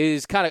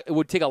is it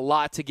would take a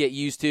lot to get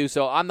used to.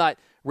 So I'm not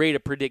ready to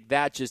predict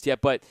that just yet,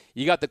 but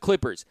you got the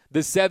Clippers, the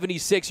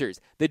 76ers,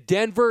 the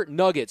Denver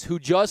Nuggets, who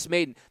just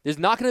made – there's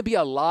not going to be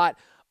a lot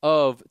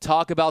of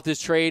talk about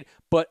this trade,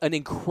 but an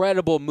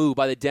incredible move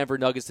by the Denver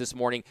Nuggets this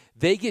morning.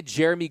 They get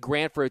Jeremy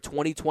Grant for a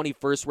 2020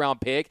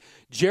 first-round pick.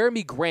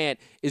 Jeremy Grant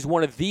is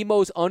one of the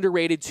most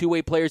underrated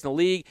two-way players in the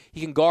league. He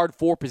can guard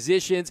 4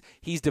 positions.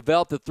 He's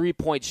developed a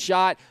three-point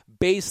shot,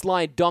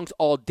 baseline dunks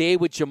all day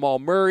with Jamal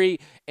Murray,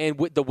 and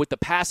with the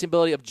passing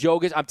ability of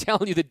Jokic. I'm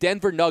telling you, the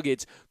Denver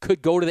Nuggets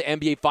could go to the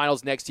NBA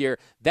Finals next year.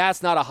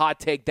 That's not a hot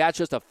take. That's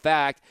just a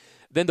fact.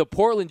 Then the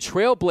Portland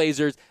Trail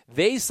Blazers,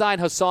 they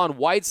signed Hassan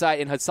Whiteside,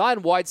 and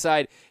Hassan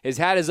Whiteside has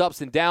had his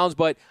ups and downs,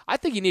 but I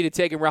think you need to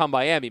take him around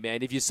Miami,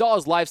 man. If you saw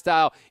his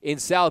lifestyle in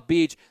South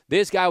Beach,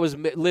 this guy was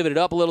living it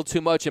up a little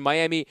too much in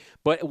Miami,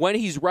 but when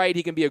he's right,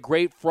 he can be a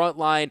great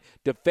frontline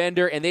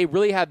defender, and they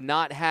really have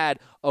not had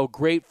a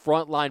great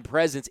frontline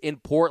presence in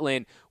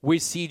Portland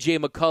with C.J.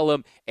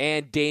 McCollum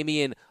and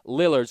Damian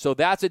Lillard. So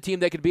that's a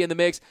team that could be in the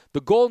mix. The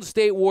Golden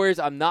State Warriors,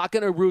 I'm not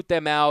going to root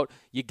them out.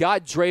 You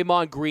got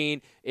Draymond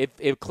Green. If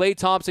Klay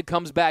Thompson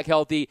comes back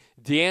healthy,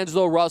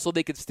 D'Angelo Russell,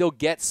 they could still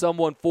get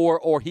someone for,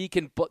 or he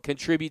can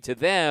contribute to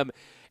them.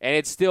 And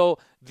it's still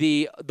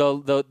the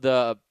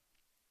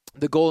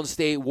Golden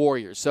State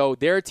Warriors. So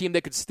they're a team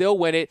that could still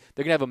win it.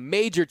 They're going to have a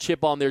major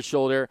chip on their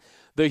shoulder.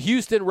 The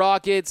Houston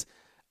Rockets,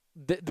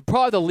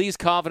 probably the least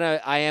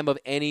confident I am of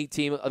any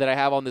team that I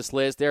have on this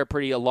list. They're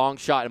a long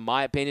shot in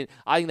my opinion.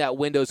 I think that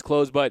window's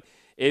closed, but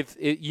if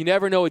you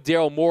never know with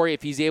Daryl Morey,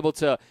 if he's able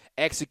to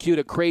execute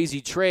a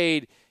crazy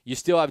trade, you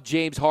still have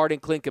James Harden,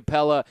 Clint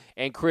Capella,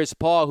 and Chris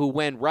Paul, who,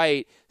 when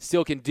right,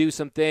 still can do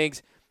some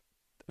things.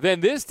 Then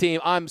this team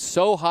I'm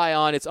so high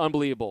on, it's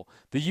unbelievable.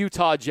 The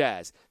Utah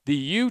Jazz. The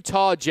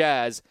Utah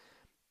Jazz,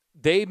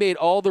 they made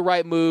all the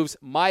right moves.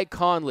 Mike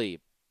Conley,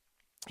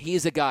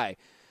 he's a guy.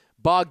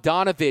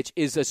 Bogdanovich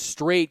is a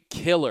straight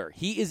killer.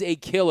 He is a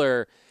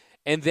killer.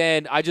 And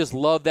then I just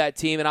love that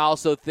team. And I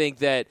also think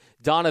that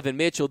Donovan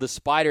Mitchell, the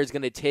Spider, is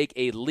going to take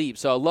a leap.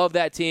 So I love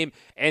that team.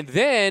 And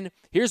then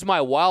here's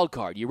my wild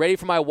card. You ready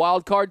for my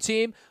wild card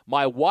team?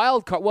 My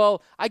wild card,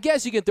 well, I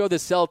guess you can throw the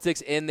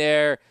Celtics in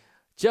there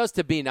just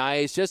to be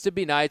nice to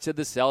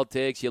the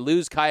Celtics. You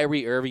lose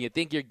Kyrie Irving. You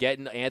think you're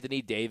getting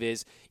Anthony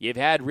Davis. You've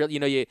had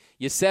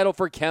you settle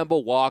for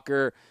Kemba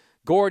Walker.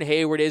 Gordon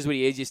Hayward is what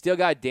he is. You still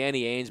got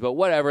Danny Ainge, but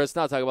whatever. Let's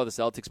not talk about the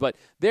Celtics. But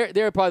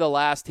they're probably the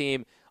last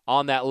team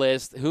on that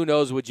list. Who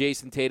knows what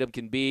Jason Tatum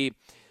can be.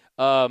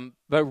 But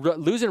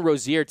losing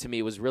Rozier to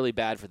me was really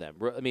bad for them.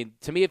 I mean,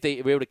 to me, if they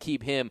were able to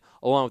keep him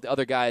along with the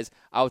other guys,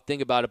 I would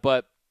think about it.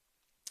 But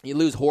you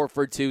lose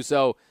Horford too,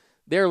 so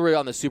they're really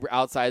on the super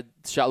outside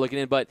shot looking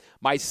in. But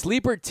my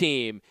sleeper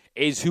team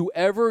is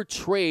whoever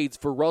trades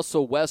for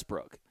Russell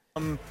Westbrook.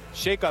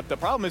 Shake-up. The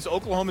problem is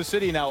Oklahoma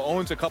City now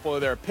owns a couple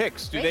of their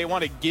picks. Do they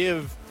want to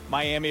give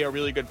Miami a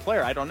really good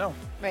player? I don't know.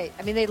 Right.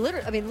 I mean,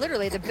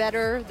 literally, the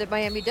better that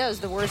Miami does,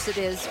 the worse it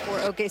is for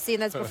OKC,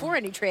 and that's before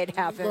any trade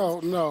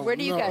happens. No. Where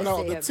do you guys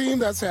see the him? team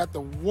that's had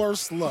the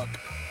worst luck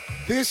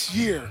this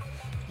year.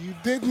 You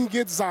didn't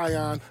get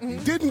Zion. You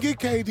didn't get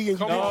KD, and you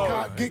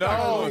didn't get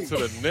Kyrie. To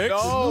the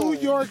Knicks? New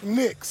York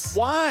Knicks.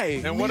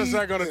 Why? And what is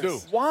that going to do?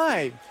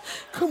 Why?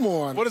 Come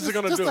on. What is it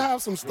going to do? Just to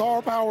have some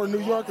star power in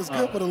New York is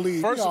good for the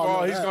league. First of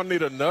all, he's going to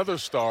need another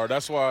star.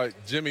 That's why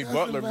Jimmy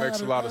Butler makes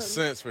a lot of matter.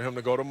 sense for him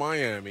to go to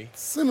Miami.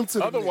 Send him to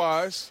the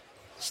Otherwise,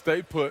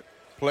 stay put,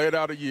 play it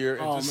out a year,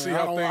 and just see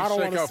how things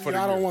shake out for the year.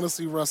 I don't want to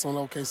see Russ on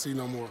OKC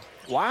no more.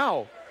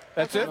 Wow.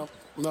 That's it?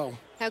 No.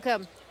 How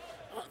come?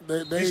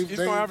 He's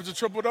going to average a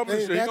triple-double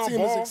this year. He's that going to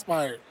team is ball.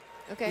 expired.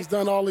 Okay. He's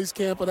done all these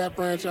camp of that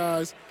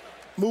franchise.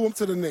 Move him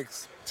to the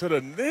Knicks. To the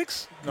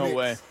Knicks? No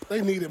way.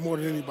 They need it more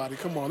than anybody.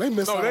 Come on. They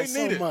miss out they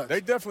so need it. much. They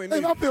definitely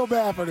need I it. feel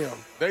bad for them.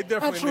 They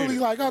definitely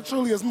need it. I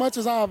truly, as much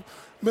as I've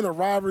been a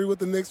rivalry with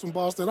the Knicks from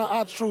Boston,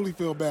 I truly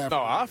feel bad for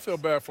No, them. I feel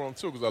bad for them,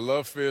 too, because I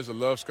love Fizz. I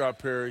love Scott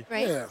Perry.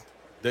 Right. Yeah.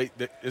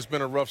 It's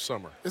been a rough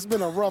summer. It's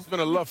been a rough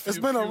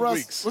few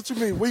weeks. What you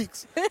mean,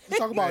 weeks? You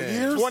talk about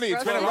years? 20.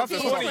 It's been a rough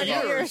 20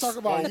 years. You talk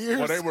about years?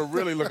 Well, they were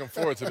really looking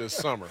forward to this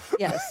summer.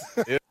 Yes.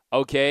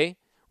 Okay.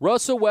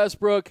 Russell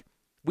Westbrook,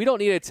 we don't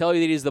need to tell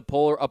you that he's a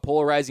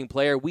polarizing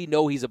player. We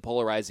know he's a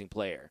polarizing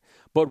player.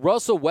 But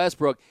Russell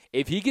Westbrook,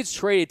 if he gets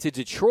traded to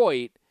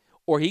Detroit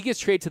or he gets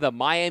traded to the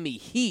Miami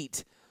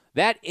Heat,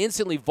 that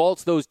instantly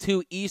vaults those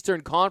two Eastern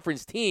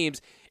Conference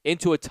teams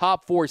into a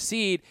top 4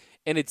 seed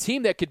and a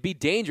team that could be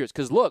dangerous.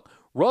 Because, look,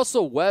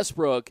 Russell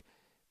Westbrook,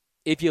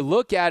 if you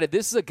look at it,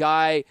 this is a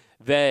guy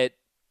that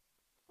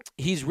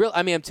he's real.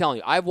 I mean, I'm telling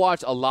you, I've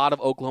watched a lot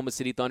of Oklahoma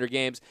City Thunder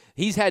games.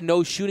 He's had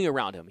no shooting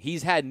around him.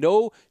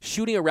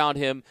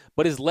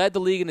 But has led the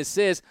league in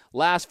assists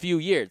last few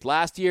years.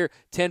 Last year,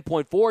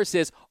 10.4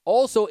 assists.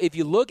 Also, if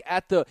you look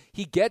at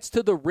he gets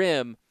to the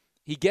rim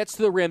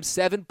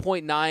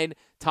 7.9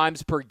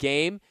 times per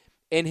game,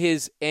 and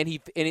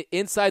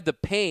inside the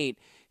paint,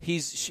 he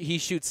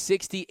shoots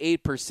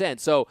 68%.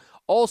 So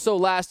also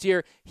last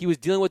year, he was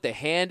dealing with a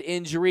hand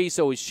injury,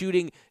 so his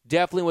shooting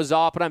definitely was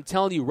off. But I'm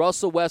telling you,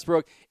 Russell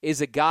Westbrook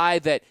is a guy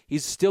that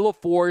he's still a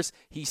force.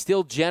 He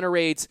still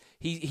generates.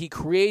 He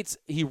creates.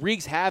 He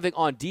wreaks havoc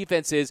on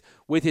defenses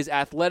with his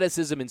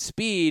athleticism and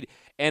speed.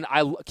 And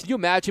can you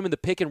imagine him in the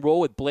pick and roll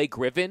with Blake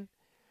Griffin?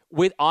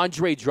 With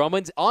Andre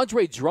Drummond.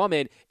 Andre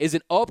Drummond is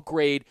an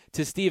upgrade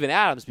to Steven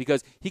Adams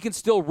because he can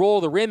still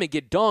roll the rim and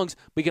get dunks,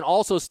 but he can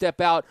also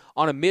step out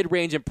on a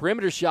mid-range and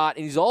perimeter shot,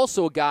 and he's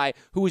also a guy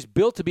who is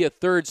built to be a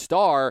third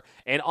star,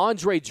 and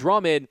Andre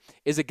Drummond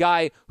is a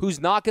guy who's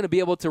not going to be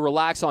able to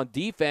relax on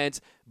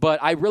defense, but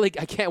I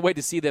can't wait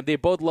to see them. They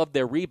both love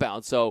their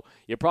rebounds, so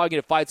you're probably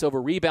going to fight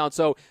over rebounds.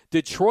 So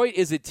Detroit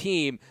is a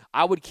team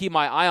I would keep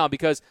my eye on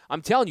because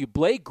I'm telling you,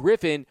 Blake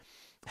Griffin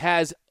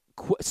has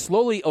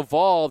slowly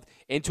evolved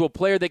into a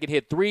player that can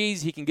hit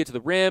threes. He can get to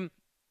the rim.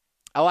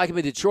 I like him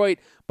in Detroit,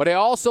 but I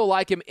also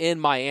like him in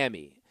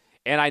Miami.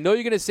 And I know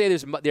you're going to say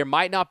there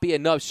might not be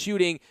enough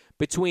shooting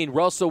between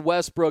Russell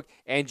Westbrook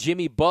and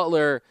Jimmy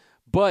Butler,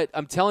 but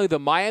I'm telling you, the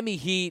Miami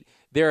Heat,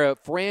 they're a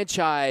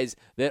franchise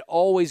that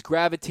always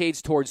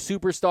gravitates towards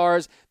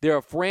superstars. They're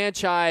a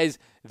franchise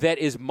that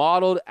is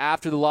modeled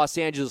after the Los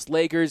Angeles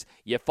Lakers.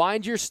 You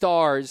find your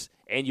stars,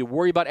 and you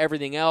worry about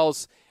everything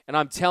else. And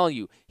I'm telling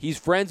you, he's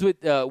friends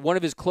with one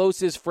of his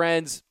closest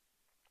friends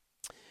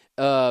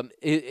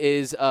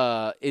is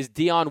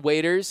Dion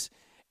Waiters.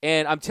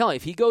 And I'm telling you,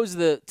 if he goes to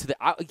the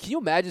can you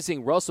imagine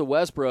seeing Russell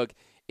Westbrook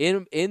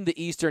in the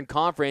Eastern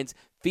Conference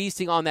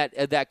feasting on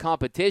that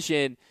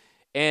competition?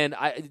 And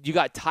you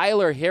got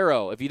Tyler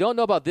Herro. If you don't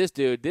know about this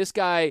dude, this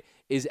guy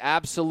is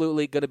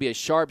absolutely going to be a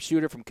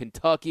sharpshooter from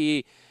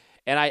Kentucky.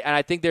 And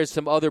I think there's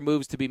some other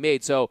moves to be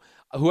made. So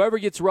whoever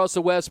gets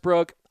Russell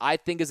Westbrook, I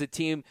think is a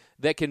team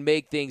that can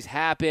make things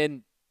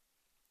happen.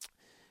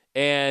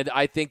 And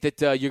I think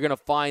that you're going to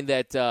find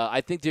that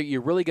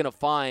you're really going to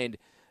find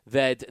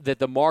that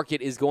the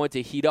market is going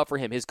to heat up for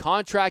him. His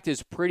contract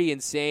is pretty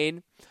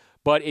insane.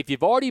 But if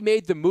you've already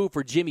made the move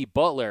for Jimmy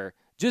Butler,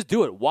 just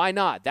do it. Why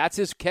not? That's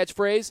his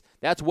catchphrase.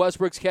 That's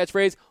Westbrook's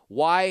catchphrase.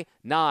 Why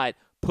not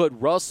put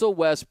Russell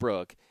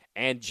Westbrook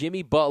and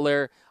Jimmy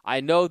Butler? I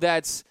know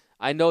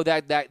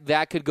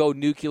that could go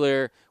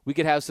nuclear. We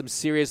could have some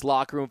serious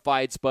locker room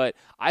fights, but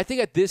I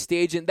think at this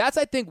stage, and that's,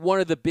 I think, one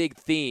of the big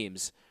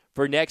themes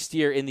for next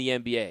year in the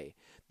NBA.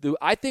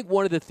 I think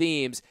one of the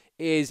themes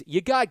is you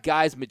got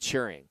guys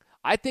maturing.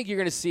 I think you're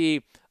going to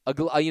see,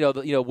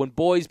 when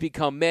boys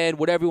become men,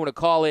 whatever you want to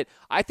call it,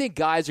 I think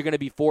guys are going to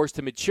be forced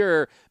to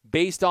mature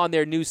based on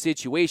their new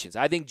situations.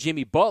 I think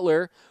Jimmy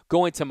Butler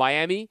going to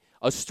Miami,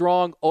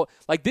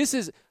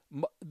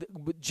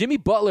 Jimmy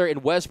Butler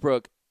and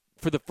Westbrook,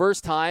 for the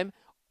first time,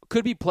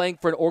 could be playing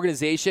for an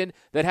organization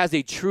that has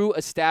a true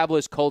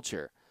established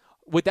culture.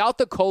 Without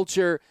the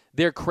culture,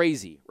 they're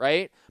crazy,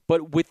 right?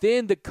 But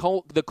within the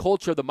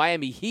culture of the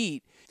Miami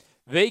Heat,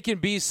 they can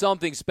be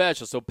something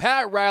special. So,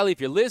 Pat Riley,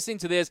 if you're listening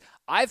to this,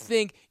 I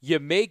think you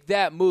make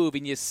that move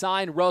and you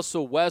sign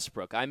Russell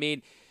Westbrook. I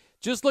mean,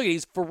 just look at it.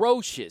 He's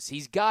ferocious.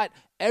 He's got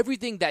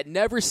everything, that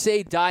never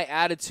say die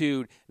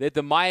attitude that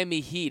the Miami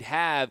Heat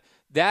have.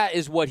 That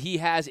is what he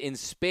has in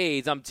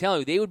spades. I'm telling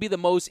you, they would be the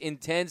most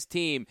intense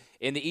team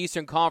in the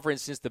Eastern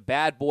Conference since the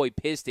bad boy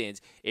Pistons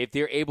if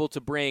they're able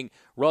to bring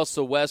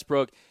Russell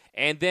Westbrook.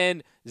 And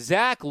then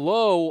Zach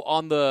Lowe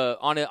on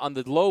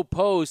the low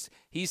post,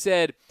 he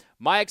said,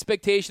 my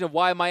expectation of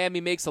why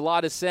Miami makes a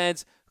lot of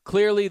sense.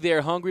 Clearly,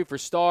 they're hungry for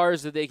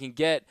stars that they can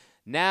get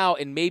now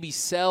and maybe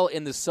sell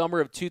in the summer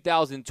of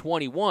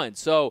 2021.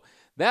 So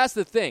that's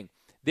the thing.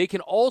 They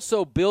can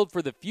also build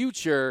for the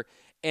future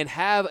and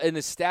have an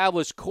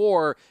established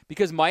core,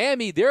 because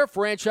Miami, they're a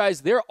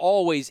franchise, they're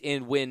always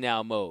in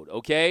win-now mode,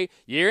 okay?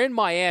 You're in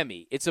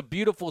Miami. It's a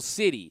beautiful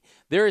city.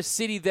 They're a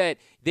city that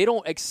they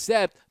don't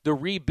accept the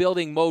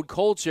rebuilding mode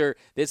culture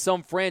that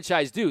some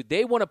franchise do.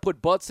 They want to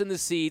put butts in the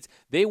seats.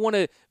 They want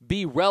to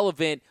be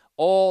relevant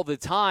all the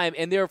time,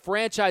 and they're a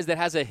franchise that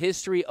has a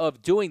history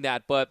of doing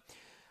that. But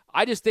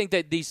I just think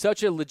that he's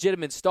such a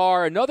legitimate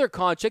star.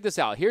 Check this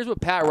out. Here's what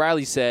Pat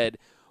Riley said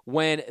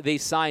when they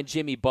signed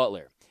Jimmy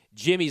Butler.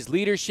 Jimmy's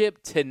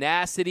leadership,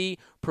 tenacity,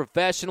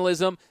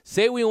 professionalism.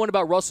 Say what you want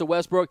about Russell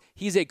Westbrook,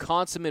 he's a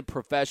consummate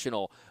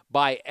professional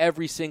by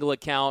every single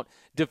account.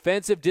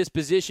 Defensive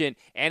disposition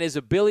and his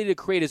ability to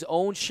create his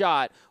own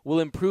shot will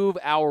improve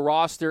our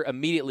roster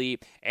immediately.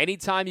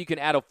 Anytime you can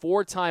add a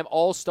 4-time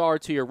All-Star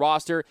to your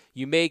roster,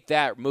 you make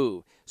that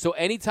move. So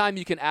anytime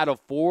you can add a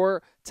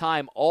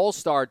 4-time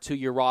All-Star to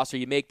your roster,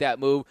 you make that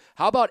move.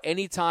 How about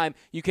anytime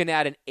you can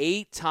add an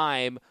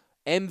 8-time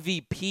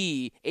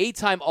MVP,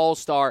 8-time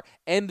All-Star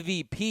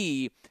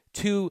MVP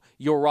to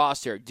your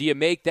roster? Do you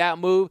make that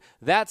move?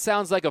 That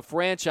sounds like a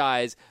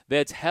franchise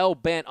that's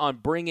hell-bent on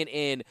bringing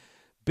in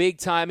big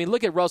time. I mean,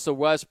 look at Russell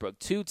Westbrook,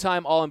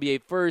 2-time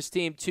All-NBA first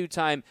team,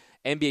 2-time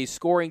NBA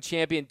scoring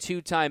champion,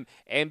 2-time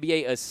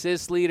NBA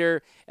assist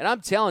leader. And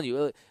I'm telling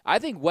you, I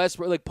think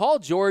Westbrook, like Paul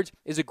George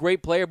is a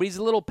great player, but he's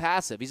a little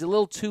passive. He's a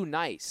little too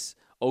nice.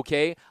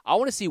 Okay? I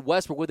want to see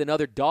Westbrook with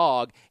another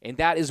dog, and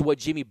that is what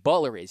Jimmy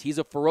Butler is. He's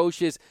a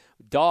ferocious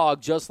dog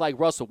just like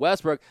Russell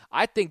Westbrook.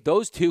 I think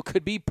those two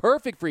could be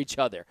perfect for each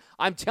other.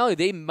 I'm telling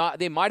you,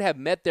 they might have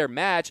met their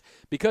match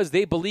because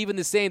they believe in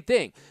the same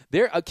thing.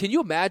 Can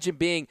you imagine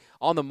being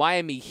on the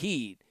Miami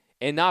Heat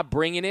and not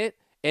bringing it?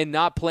 And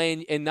not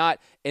playing and not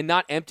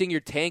emptying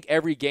your tank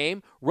every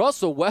game?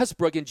 Russell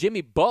Westbrook and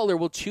Jimmy Butler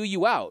will chew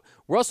you out.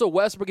 Russell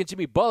Westbrook and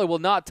Jimmy Butler will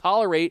not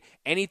tolerate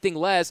anything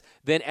less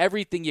than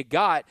everything you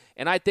got.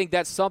 And I think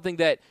that's something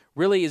that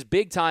really is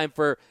big time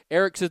for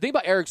Eric. So the thing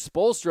about Eric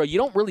Spoelstra, you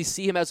don't really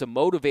see him as a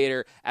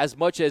motivator as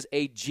much as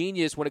a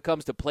genius when it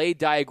comes to play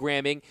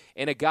diagramming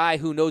and a guy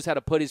who knows how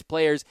to put his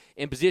players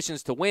in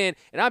positions to win.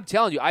 And I'm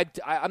telling you,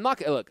 I'm not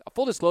going to look,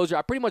 full disclosure,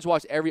 I pretty much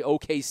watched every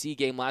OKC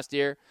game last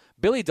year.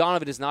 Billy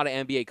Donovan is not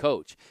an NBA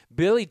coach.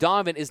 Billy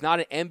Donovan is not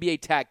an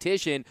NBA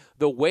tactician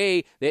the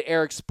way that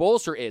Eric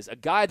Spoelstra is, a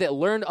guy that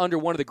learned under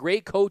one of the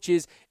great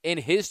coaches in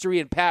history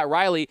in Pat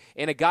Riley,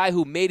 and a guy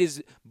who made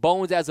his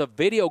bones as a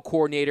video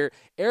coordinator.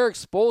 Eric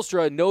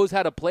Spoelstra knows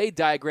how to play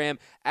diagram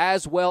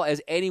as well as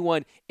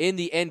anyone in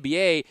the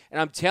NBA, and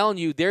I'm telling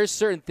you, there's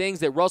certain things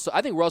that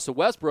I think Russell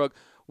Westbrook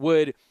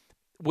would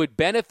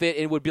benefit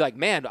and would be like,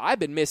 man, I've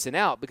been missing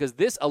out, because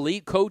this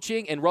elite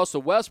coaching and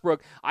Russell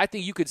Westbrook, I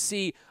think you could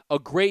see a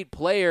great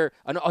player,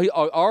 an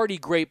already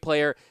great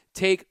player,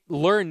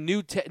 learn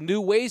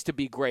new ways to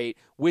be great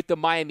with the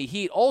Miami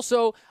Heat.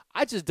 Also,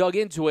 I just dug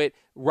into it.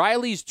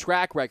 Riley's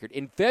track record.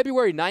 In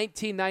February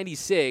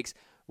 1996,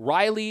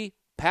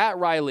 Pat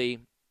Riley,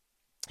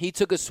 he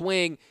took a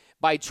swing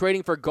by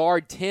trading for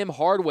guard Tim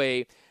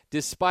Hardaway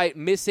despite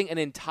missing an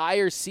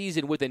entire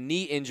season with a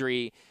knee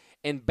injury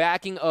and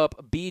backing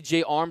up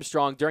B.J.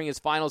 Armstrong during his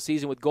final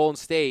season with Golden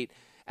State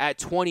at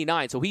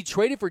 29. So he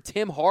traded for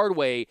Tim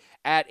Hardaway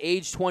at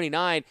age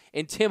 29,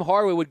 and Tim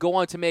Hardaway would go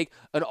on to make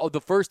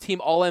the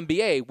first-team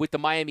All-NBA with the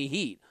Miami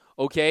Heat.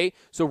 Okay?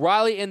 So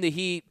Riley and the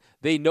Heat,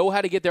 they know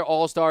how to get their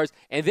All-Stars,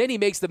 and then he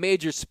makes the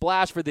major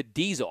splash for the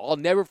Diesel. I'll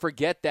never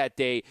forget that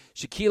day.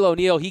 Shaquille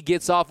O'Neal, he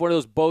gets off one of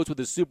those boats with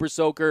a Super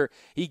Soaker.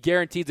 He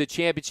guarantees the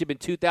championship in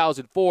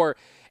 2004,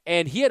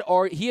 and he had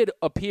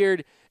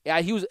appeared.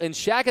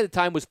 Shaq at the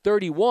time was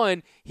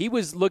 31. He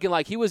was looking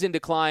like he was in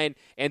decline,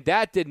 and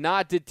that did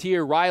not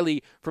deter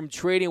Riley from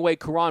trading away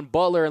Caron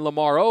Butler and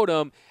Lamar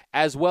Odom,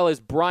 as well as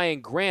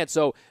Brian Grant.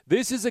 So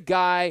this is a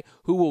guy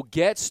who will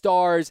get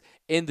stars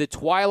in the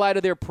twilight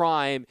of their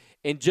prime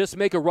and just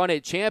make a run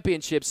at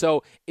championships.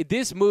 So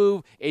this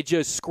move, it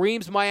just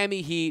screams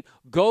Miami Heat.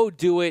 Go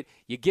do it.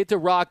 You get to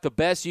rock the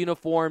best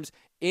uniforms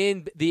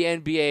in the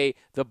NBA,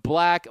 the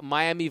black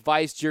Miami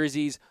Vice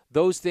jerseys.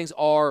 Those things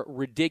are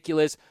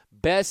ridiculous.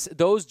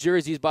 Those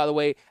jerseys, by the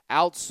way,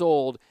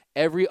 outsold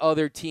every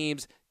other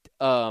team's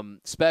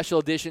special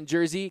edition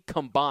jersey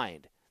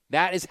combined.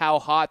 That is how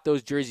hot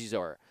those jerseys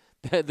are.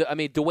 I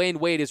mean, Dwayne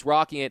Wade is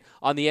rocking it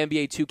on the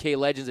NBA 2K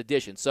Legends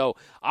edition. So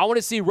I want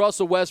to see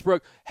Russell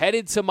Westbrook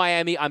headed to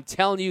Miami. I'm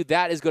telling you,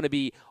 that is going to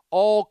be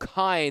all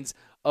kinds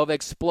of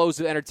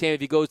explosive entertainment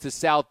if he goes to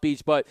South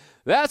Beach. But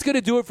that's going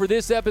to do it for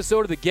this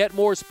episode of the Get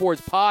More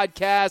Sports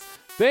podcast.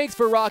 Thanks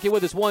for rocking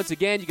with us once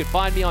again. You can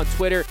find me on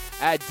Twitter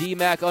at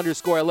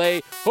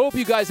DMAC_LA. Hope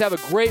you guys have a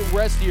great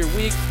rest of your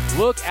week.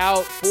 Look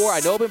out for,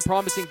 I know I've been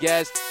promising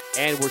guests,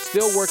 and we're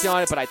still working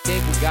on it, but I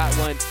think we got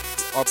one.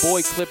 Our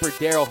boy Clipper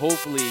Darrell,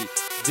 hopefully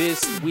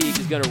this week,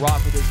 is going to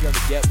rock with us here on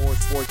the Get More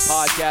Sports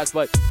podcast.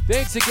 But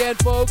thanks again,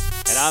 folks,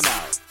 and I'm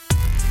out.